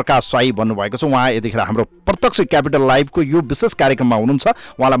यतिखेर प्रकाश साई बन्नुभएको छ। उहाँ यतिखेर हाम्रो प्रत्यक्ष क्यापिटल लाइभको यो विशेष कार्यक्रममा हुनुहुन्छ।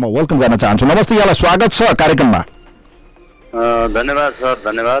 उहाँलाई म वेलकम गर्न चाहन्छु। नमस्ते, यहाँलाई स्वागत छ कार्यक्रममा। धन्यवाद सर,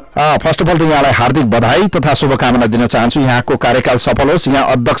 धन्यवाद। फर्स्ट अफ अल त यहाँलाई हार्दिक बधाई तथा शुभकामना दिन चाहन्छु। यहाँको कार्यकाल सफल होस्।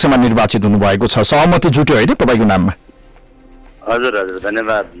 यहाँ अध्यक्षमा निर्वाचित हुनुभएको छ। सहमति जुट्यो होइन तपाईँको नाममा? हजुर हजुर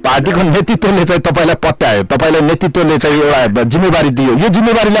धन्यवाद। पार्टीको नेतृत्वले चाहिँ तपाईँलाई पत्यायो, तपाईँलाई नेतृत्वले चाहिँ एउटा जिम्मेवारी दियो। यो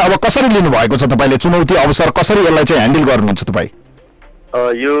जिम्मेवारीले अब कसरी लिनु भएको छ तपाईँले? चुनौती अवसर कसरी यसलाई चाहिँ ह्यान्डल गर्नुहुन्छ तपाईँ?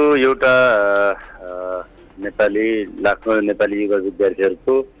 यो एउटा लाखौँ नेपाली युवा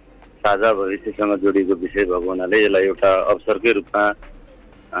विद्यार्थीहरूको साझा भविष्यसँग जोडिएको विषय भएको हुनाले यसलाई एउटा अवसरकै रूपमा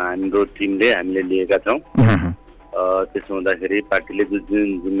हामीले लिएका छौँ। त्यसो हुँदाखेरि पार्टीले जुन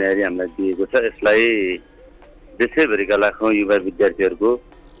जिम्मेवारी हामीलाई दिएको छ यसलाई देशैभरिका लाखौँ युवा विद्यार्थीहरूको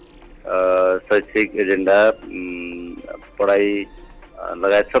शैक्षिक एजेन्डा, पढाइ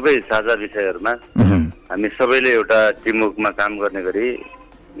लगायत सबै साझा विषयहरूमा हामी सबैले एउटा टिमवर्कमा काम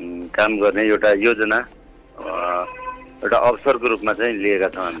गर्ने एउटा योजना, एउटा अवसरको रूपमा चाहिँ लिएका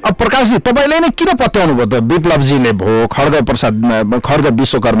छौँ। अब प्रकाशजी तपाईँले नै किन पत्याउनु भयो त? विप्लवजीले भयो, खड्ग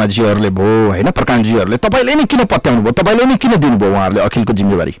विश्वकर्माजीहरूले भयो, होइन, प्रकाशजीहरूले तपाईँले नै किन पत्याउनु भयो? तपाईँले नै किन दिनुभयो उहाँहरूले अखिलको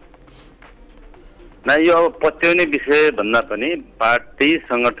जिम्मेवारी? यो अब पत्याउने विषय भन्दा पनि पार्टी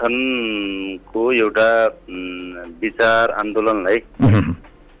संगठनको एउटा विचार आन्दोलनलाई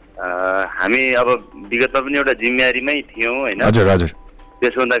हामी अब विगतमा पनि एउटा जिम्मेवारीमै थियौँ, होइन।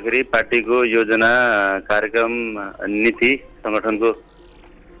 त्यसो हुँदाखेरि पार्टीको योजना, कार्यक्रम, नीति, संगठनको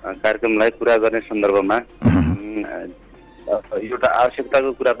कार्यक्रमलाई पुरा गर्ने सन्दर्भमा एउटा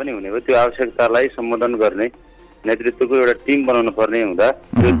आवश्यकताको कुरा पनि हुने भयो। त्यो आवश्यकतालाई सम्बोधन गर्ने नेतृत्वको एउटा टिम बनाउनु पर्ने हुँदा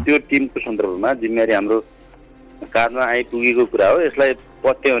त्यो टिमको सन्दर्भमा जिम्मेवारी हाम्रो काँधमा आइपुगेको कुरा हो। यसलाई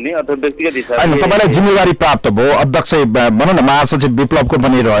पत्याउने अथवा व्यक्तिगत हिसाबले तपाईँलाई जिम्मेवारी प्राप्त भयो। अध्यक्ष भनौँ न, महासचिव विप्लवको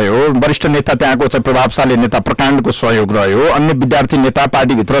पनि रह्यो, वरिष्ठ नेता त्यहाँको चाहिँ प्रभावशाली नेता प्रकाण्डको सहयोग रह्यो, अन्य विद्यार्थी नेता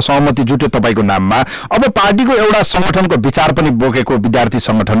पार्टीभित्र सहमति जुट्यो तपाईँको नाममा। अब पार्टीको एउटा संगठनको विचार पनि बोकेको विद्यार्थी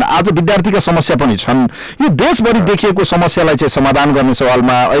संगठन, आज विद्यार्थीका समस्या पनि छन्। यो देशभरि देखिएको समस्यालाई चाहिँ समाधान गर्ने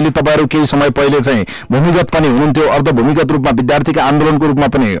सवालमा अहिले तपाईँहरू केही समय पहिले चाहिँ भूमिगत पनि हुनुहुन्थ्यो, अर्ध भूमिगत रूपमा विद्यार्थीका आन्दोलनको रूपमा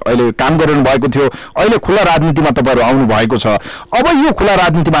पनि अहिले काम गरिरहनु भएको थियो। अहिले खुला राजनीतिमा तपाईँहरू आउनु भएको छ। अब यो खुला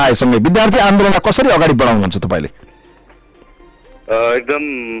राजनीतिमा आएसँगै विद्यार्थी आन्दोलनलाई कसरी अगाडि बढाउनुहुन्छ तपाईँले? एकदम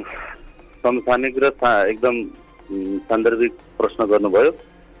समसामयिक र एकदम सान्दर्भिक प्रश्न गर्नुभयो।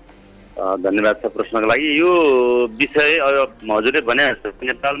 धन्यवाद छ प्रश्नको लागि। यो विषय हजुरले भने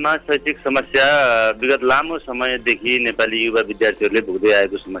नेपालमा शैक्षिक समस्या विगत लामो समयदेखि नेपाली युवा विद्यार्थीहरूले भोग्दै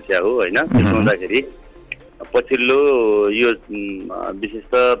आएको समस्या हो, होइन। त्यसो हुँदाखेरि पछिल्लो यो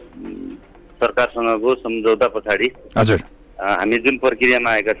विशेषत सरकारसँगको सम्झौता पछाडि हामी जुन प्रक्रियामा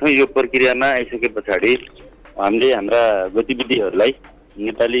आएका छौँ, यो प्रक्रियामा आइसके पछाडि हामीले हाम्रा गतिविधिहरूलाई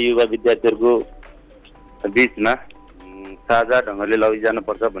नेपाली युवा विद्यार्थीहरूको बिचमा साझा ढङ्गले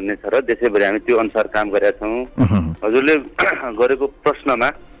लगिजानुपर्छ भन्ने छ र देशैभरि हामी त्यो अनुसार काम गरेका छौँ। हजुरले गरेको प्रश्नमा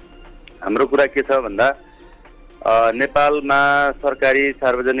हाम्रो कुरा के छ भन्दा नेपालमा सरकारी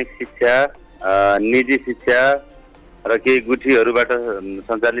सार्वजनिक शिक्षा, निजी शिक्षा र केही गुठीहरूबाट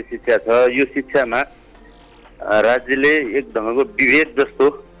सञ्चालित शिक्षा छ। यो शिक्षामा राज्यले एक ढङ्गको विभेद जस्तो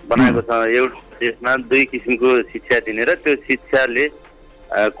बनाएको छ। एउटा देशमा दुई किसिमको शिक्षा दिने र त्यो शिक्षाले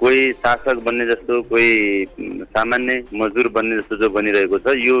कोही शासक बन्ने जस्तो, कोही सामान्य मजदुर बन्ने जस्तो जो बनिरहेको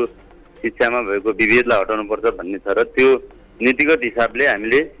छ, यो शिक्षामा भएको विभेदलाई हटाउनुपर्छ भन्ने छ र त्यो नीतिगत हिसाबले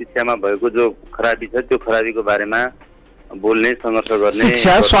हामीले शिक्षामा भएको जो खराबी छ त्यो खराबीको बारेमा बोल्ने, सङ्घर्ष गर्ने।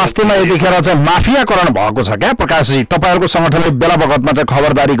 शिक्षा स्वास्थ्यमा यतिखेर चाहिँ माफियाकरण भएको छ क्या प्रकाशजी? तपाईँहरूको सङ्गठनले बेला बखतमा चाहिँ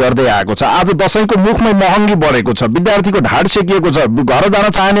खबरदारी गर्दै आएको छ। आज दसैँको मुखमै महँगी बढेको छ, विद्यार्थीको ढाड सेकिएको छ, घर जान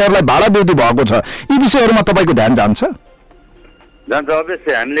चाहनेहरूलाई भाडा वृद्धि भएको छ। यी विषयहरूमा तपाईँको ध्यान जान्छ?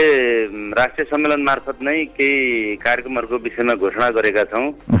 अवश्य हामीले राष्ट्रिय सम्मेलन मार्फत नै केही कार्यक्रमहरूको विषयमा घोषणा गरेका छौँ।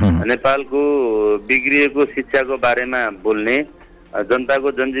 नेपालको बिग्रिएको शिक्षाको बारेमा बोल्ने,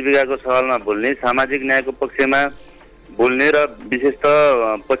 जनताको जनजीविकाको सवालमा बोल्ने, सामाजिक न्यायको पक्षमा बोल्ने र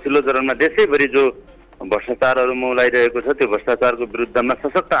विशेषतः पछिल्लो चरणमा देशैभरि जो भ्रष्टाचारहरू मौलाइरहेको छ त्यो भ्रष्टाचारको विरुद्धमा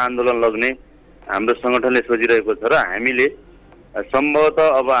सशक्त आन्दोलन लग्ने हाम्रो सङ्गठनले सोचिरहेको छ र हामीले सम्भवतः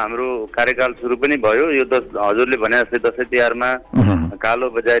अब हाम्रो कार्यकाल सुरु पनि भयो। यो हजुरले भने जस्तै दसैँ तिहारमा कालो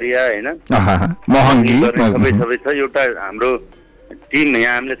बजारिया, होइन, महँगी सबै छ। एउटा हाम्रो टिम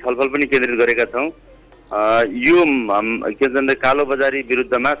यहाँ हामीले छलफल पनि केन्द्रित गरेका छौँ। यो के भन्छ कालो बजारी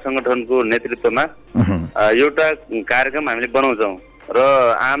विरुद्धमा सङ्गठनको नेतृत्वमा एउटा कार्यक्रम हामीले बनाउँछौँ र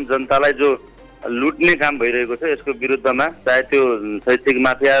आम जनतालाई जो लुट्ने काम भइरहेको छ यसको विरुद्धमा, चाहे त्यो शैक्षिक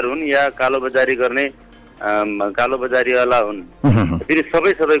माफियाहरू हुन् या कालो बजारी गर्ने कालो बजारीवाला हुन्, फेरि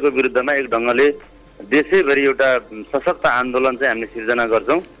सबैको विरुद्धमा एक ढङ्गले देशैभरि एउटा सशक्त आन्दोलन चाहिँ हामीले सिर्जना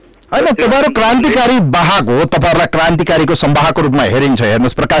गर्छौँ। होइन तपाईँहरू क्रान्तिकारी वाहक हो, तपाईँहरूलाई क्रान्तिकारीको सम्वाहकको रूपमा हेरिन्छ।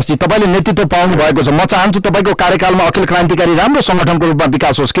 हेर्नुहोस् प्रकाशजी, तपाईँले नेतृत्व पाउनु भएको छ। म चाहन्छु तपाईँको कार्यकालमा अखिल क्रान्तिकारी राम्रो संगठनको रूपमा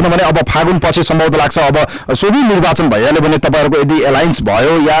विकास होस्, किनभने अब फागुन पछि सम्भवत लाग्छ अब सोही निर्वाचन भइहाल्यो भने तपाईँहरूको यदि एलायन्स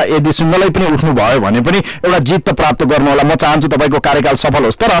भयो या यदि सिंगलै पनि उठ्नु भयो भने पनि एउटा जित त प्राप्त गर्नु होला। म चाहन्छु तपाईँको कार्यकाल सफल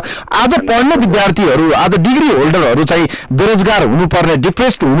होस्। तर आज पढ्ने विद्यार्थीहरू, आज डिग्री होल्डरहरू चाहिँ बेरोजगार हुनुपर्ने,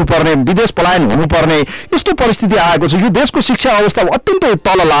 डिप्रेस्ड हुनुपर्ने, विदेश पलायन हुनुपर्ने यस्तो परिस्थिति आएको छ। यो देशको शिक्षा अवस्था अत्यन्तै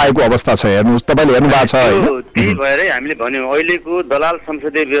तल लागेको अवस्था छ। हेर्नुहोस्, तपाईँले हेर्नु भएको छ होइन? त्यही भएरै हामीले भन्यौँ अहिलेको दलाल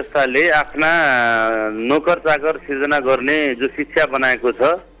संसदीय व्यवस्थाले आफ्ना नोकर चाकर सिर्जना गर्ने जो शिक्षा बनाएको छ,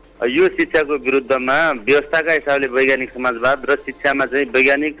 यो शिक्षाको विरुद्धमा व्यवस्थाका हिसाबले वैज्ञानिक समाजवाद र शिक्षामा चाहिँ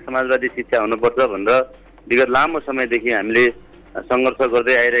वैज्ञानिक समाजवादी शिक्षा हुनुपर्छ भनेर विगत लामो समयदेखि हामीले सङ्घर्ष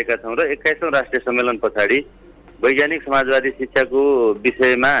गर्दै आइरहेका छौँ र 21औं राष्ट्रिय सम्मेलन पछाडि वैज्ञानिक समाजवादी शिक्षाको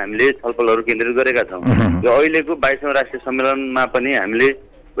विषयमा हामीले छलफलहरू केन्द्रित गरेका छौँ। यो अहिलेको 22औं राष्ट्रिय सम्मेलनमा पनि हामीले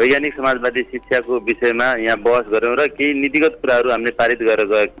वैज्ञानिक समाजवादी शिक्षाको विषयमा यहाँ बहस गऱ्यौँ र केही नीतिगत कुराहरू हामीले पारित गरेर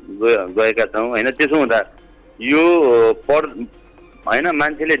गएका छौँ होइन। त्यसो हुँदा यो होइन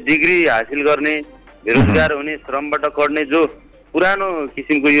मान्छेले डिग्री हासिल गर्ने, बेरोजगार हुने, श्रमबाट कड्ने जो पुरानो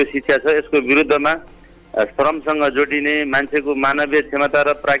किसिमको यो शिक्षा छ, यसको विरुद्धमा श्रमसँग जोडिने, मान्छेको मानवीय क्षमता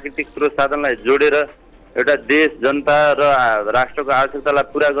र प्राकृतिक स्रोत साधनलाई जोडेर एउटा देश, जनता र राष्ट्रको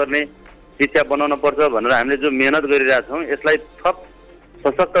आवश्यकतालाई पुरा गर्ने शिक्षा बनाउन पर्छ भनेर हामीले जो मेहनत गरिरहेका छौँ, यसलाई थप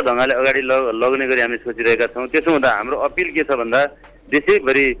सशक्त ढङ्गले अगाडि लग्ने गरी हामीले सोचिरहेका छौँ। त्यसो हुँदा हाम्रो अपिल के छ भन्दा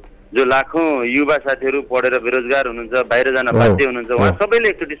देशैभरि जो लाखौँ युवा साथीहरू पढेर बेरोजगार हुनुहुन्छ, बाहिर जान बाध्य हुनुहुन्छ, उहाँ सबैले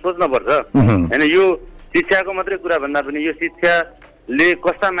एकचोटि सोच्नुपर्छ होइन। यो शिक्षाको मात्रै कुरा भन्दा पनि यो शिक्षाले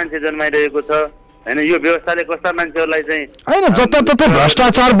कस्ता मान्छे जन्माइरहेको छ होइन, यो व्यवस्थाले कस्ता मान्छेहरूलाई चाहिँ होइन जताततै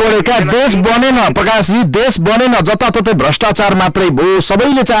भ्रष्टाचार बढेका देश बनेन प्रकाशजी, देश बनेन, जताततै भ्रष्टाचार मात्रै भयो।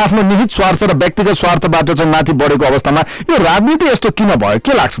 सबैले चाहिँ आफ्नो निहित स्वार्थ र व्यक्तिगत स्वार्थबाट चाहिँ माथि बढेको अवस्थामा यो राजनीति यस्तो किन भयो,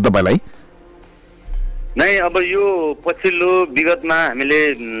 के लाग्छ तपाईँलाई? नै अब यो पछिल्लो विगतमा हामीले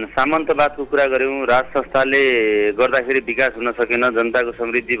सामन्तवादको कुरा गऱ्यौँ, राज संस्थाले गर्दाखेरि विकास हुन सकेन, जनताको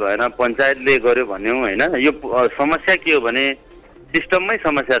समृद्धि भएन, पञ्चायतले गर्यो भन्यौँ होइन। यो समस्या के हो भने सिस्टममै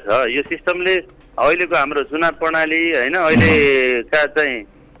समस्या छ। यो सिस्टमले अहिलेको हाम्रो चुनाव प्रणाली होइन, अहिलेका चाहिँ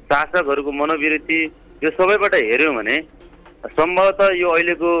शासकहरूको मनोवृत्ति यो सबैबाट हेऱ्यौँ भने सम्भवतः यो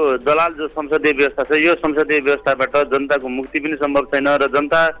अहिलेको दलाल जो संसदीय व्यवस्था छ, यो संसदीय व्यवस्थाबाट जनताको मुक्ति पनि सम्भव छैन र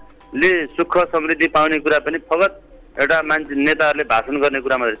जनताले सुख समृद्धि पाउने कुरा पनि फगत एउटा मान्छे नेताहरूले भाषण गर्ने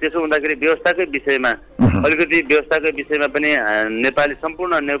कुरा मात्रै। त्यसो हुँदाखेरि व्यवस्थाकै विषयमा अलिकति व्यवस्थाकै विषयमा पनि नेपाली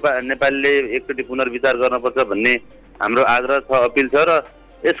सम्पूर्ण नेपालीले एकचोटि पुनर्विचार गर्नुपर्छ भन्ने हाम्रो आग्रह छ, अपिल छ र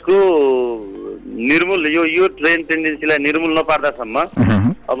यसको निर्मूल यो ट्रेन्ड टेन्डेन्सीलाई निर्मूल नपार्दासम्म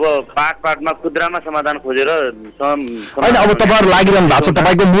अब पाटमा खुद्रामा समाधान खोजेर होइन। अब तपाईँहरू लागिरहनु भएको छ,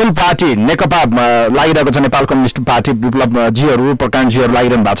 तपाईँको मूल पार्टी नेकपा लागिरहेको छ, नेपाल कम्युनिस्ट पार्टी विप्लवजीहरू, प्रकाण्डजीहरू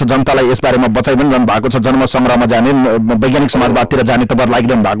लागिरहनु भएको छ, जनतालाई यसबारेमा बचाइ पनि रहनु भएको छ, जन्म सङ्ग्रहमा जाने, वैज्ञानिक समाजवादतिर जाने तपाईँहरू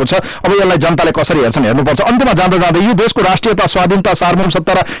लागिरहनु भएको छ। अब यसलाई जनताले कसरी हेर्छन् हेर्नुपर्छ। अन्त्यमा जाँदा जाँदै यो देशको राष्ट्रियता, स्वाधीनता,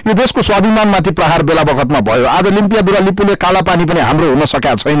 सार्वभौमसत्ता र यो देशको स्वाभिमानमाथि प्रहार बेला बखतमा भयो। आज लिम्पियादुरा लिपुले कालापानी पनि हाम्रो हुन सकेका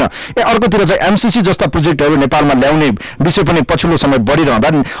छैन। अर्कोतिर चाहिँ एमसीसी जस्ता प्रोजेक्टहरू नेपालमा ल्याउने विषय पनि पछिल्लो समय बढिरहँदा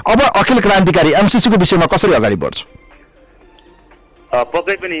अब अखिल क्रान्तिकारी एमसीसीको विषयमा कसरी अगाडि बढ्छ?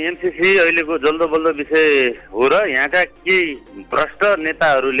 पक्कै पनि एमसीसी अहिलेको जल्दो बल्दो विषय हो र यहाँका केही भ्रष्ट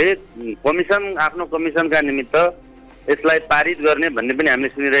नेताहरूले आफ्नो कमिसनका निमित्त यसलाई पारित गर्ने भन्ने पनि हामीले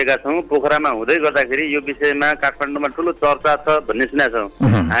सुनिरहेका छौँ। पोखरामा हुँदै गर्दाखेरि यो विषयमा काठमाडौँमा ठुलो चर्चा छ भन्ने सुनेका छौँ।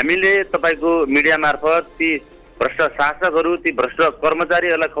 हामीले तपाईँको मिडिया मार्फत ती भ्रष्ट शासकहरू, ती भ्रष्ट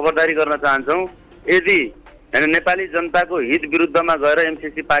कर्मचारीहरूलाई खबरदारी गर्न चाहन्छौँ। यदि नेपाली जनताको हित विरुद्धमा गएर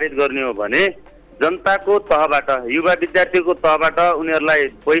एमसीसी पारित गर्ने हो भने जनताको तहबाट, युवा विद्यार्थीको तहबाट उनीहरूलाई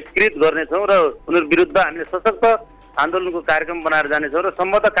बहिष्कृत गर्नेछौँ र उनीहरू विरुद्ध हामीले सशक्त आन्दोलनको कार्यक्रम बनाएर जानेछौँ र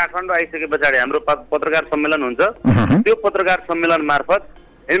सम्भवतः काठमाडौँ आइसके पछाडि हाम्रो पत्रकार सम्मेलन हुन्छ। त्यो पत्रकार सम्मेलन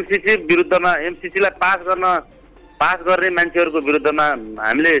मार्फत एमसीसी विरुद्धमा, एमसीसीलाई पास गर्ने मान्छेहरूको विरुद्धमा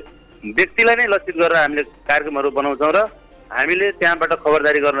हामीले व्यक्तिलाई नै लक्षित गरेर हामीले कार्यक्रमहरू बनाउँछौँ र हामीले त्यहाँबाट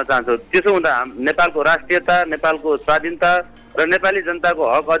खबरदारी गर्न चाहन्छौँ। त्यसो हुँदा नेपालको राष्ट्रियता, नेपालको स्वाधीनता र नेपाली जनताको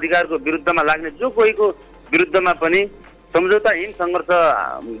हक अधिकारको विरुद्धमा लाग्ने जो कोहीको विरुद्धमा पनि सम्झौताहीन सङ्घर्ष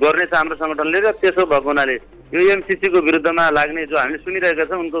गर्नेछ हाम्रो सङ्गठनले र त्यसो भएको हुनाले यो एमसीसीको विरुद्धमा लाग्ने जो हामीले सुनिरहेका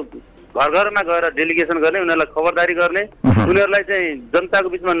छौँ उनको घर घरमा गएर डेलिगेसन गर्ने, उनीहरूलाई खबरदारी गर्ने, उनीहरूलाई चाहिँ जनताको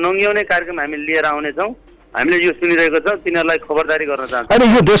बिचमा नङ्ग्याउने कार्यक्रम हामी लिएर आउनेछौँ हामीले यो सुनिरहेको छ तिनीहरूलाई खबरदारी गर्न चाहन्छौँ।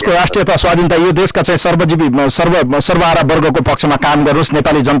 होइन, यो देशको राष्ट्रियता स्वाधीनता, यो देशका चाहिँ सर्वजीवी सर्वहारा वर्गको पक्षमा काम गर्नुहोस्,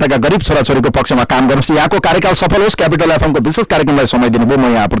 नेपाली जनताका गरिब छोराछोरीको पक्षमा काम गर्नुहोस्। यहाँको कार्यकाल सफल होस्। क्यापिटल एफएमको विशेष कार्यक्रमलाई समय दिनुभयो, म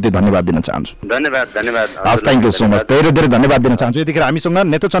यहाँप्रति धन्यवाद दिन चाहन्छु। धन्यवाद। हस्, थ्याङ्क यू सो मच। धेरै धेरै धन्यवाद दिन चाहन्छु। यतिखेर हामीसँग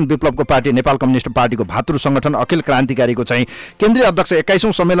नेतृत्व विप्लवको पार्टी नेपाल कम्युनिस्ट पार्टीको भातृ संगठन अखिल क्रान्तिकारीको चाहिँ केन्द्रीय अध्यक्ष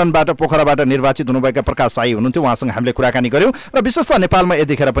 21औं सम्मेलनबाट पोखराबाट निर्वाचित हुनुभएका प्रकाश साई हुनुहुन्थ्यो। उहाँसँग हामीले कुराकानी गर्यौं र विशेषतः नेपालमा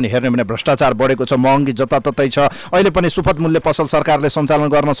यतिखेर पनि हेर्ने भने भ्रष्टाचार बढेको छ, महँगी जताततै छ, अहिले पनि सुपथ मूल्य पसल सरकारले सञ्चालन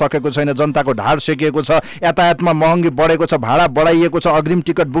गर्न सकेको छैन, जनताको ढाड सेकिएको छ, यातायातमा महँगी बढेको छ, भाडा बढाइएको छ, अग्रिम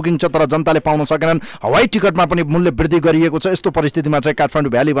टिकट बुकिङ छ तर जनताले पाउन सकेनन्, हवाई टिकटमा पनि मूल्य वृद्धि गरिएको छ। यस्तो परिस्थितिमा चाहिँ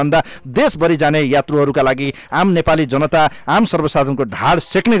काठमाडौँ भ्याली भन्दा देशभरि जाने यात्रुहरूका लागि आम नेपाली जनता, आम सर्वसाधारणको ढाड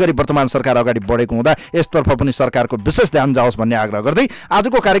सेक्ने गरी वर्तमान सरकार अगाडि बढेको हुँदा यसतर्फ पनि सरकारको विशेष ध्यान जाओस् भन्ने आग्रह गर्दै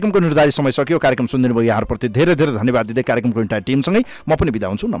आजको कार्यक्रमको निर्धारित समय सकियो। कार्यक्रम सुनिदिनु भयो यहाँहरूप्रति धेरै धेरै धन्यवाद दिँदै कार्यक्रमको इन्टायर टिमसँगै म पनि बिदा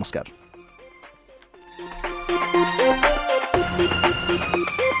हुन्छु। नमस्कार।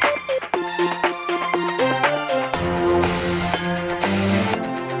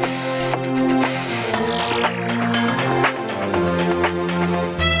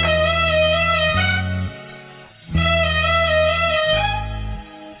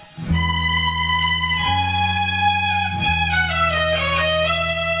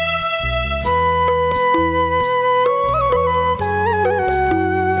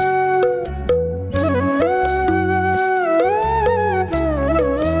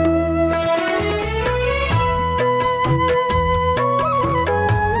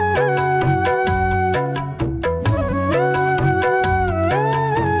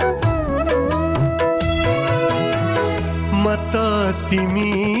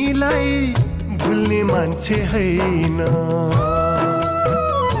 तिमीलाई भुल्ने मान्छे हैन।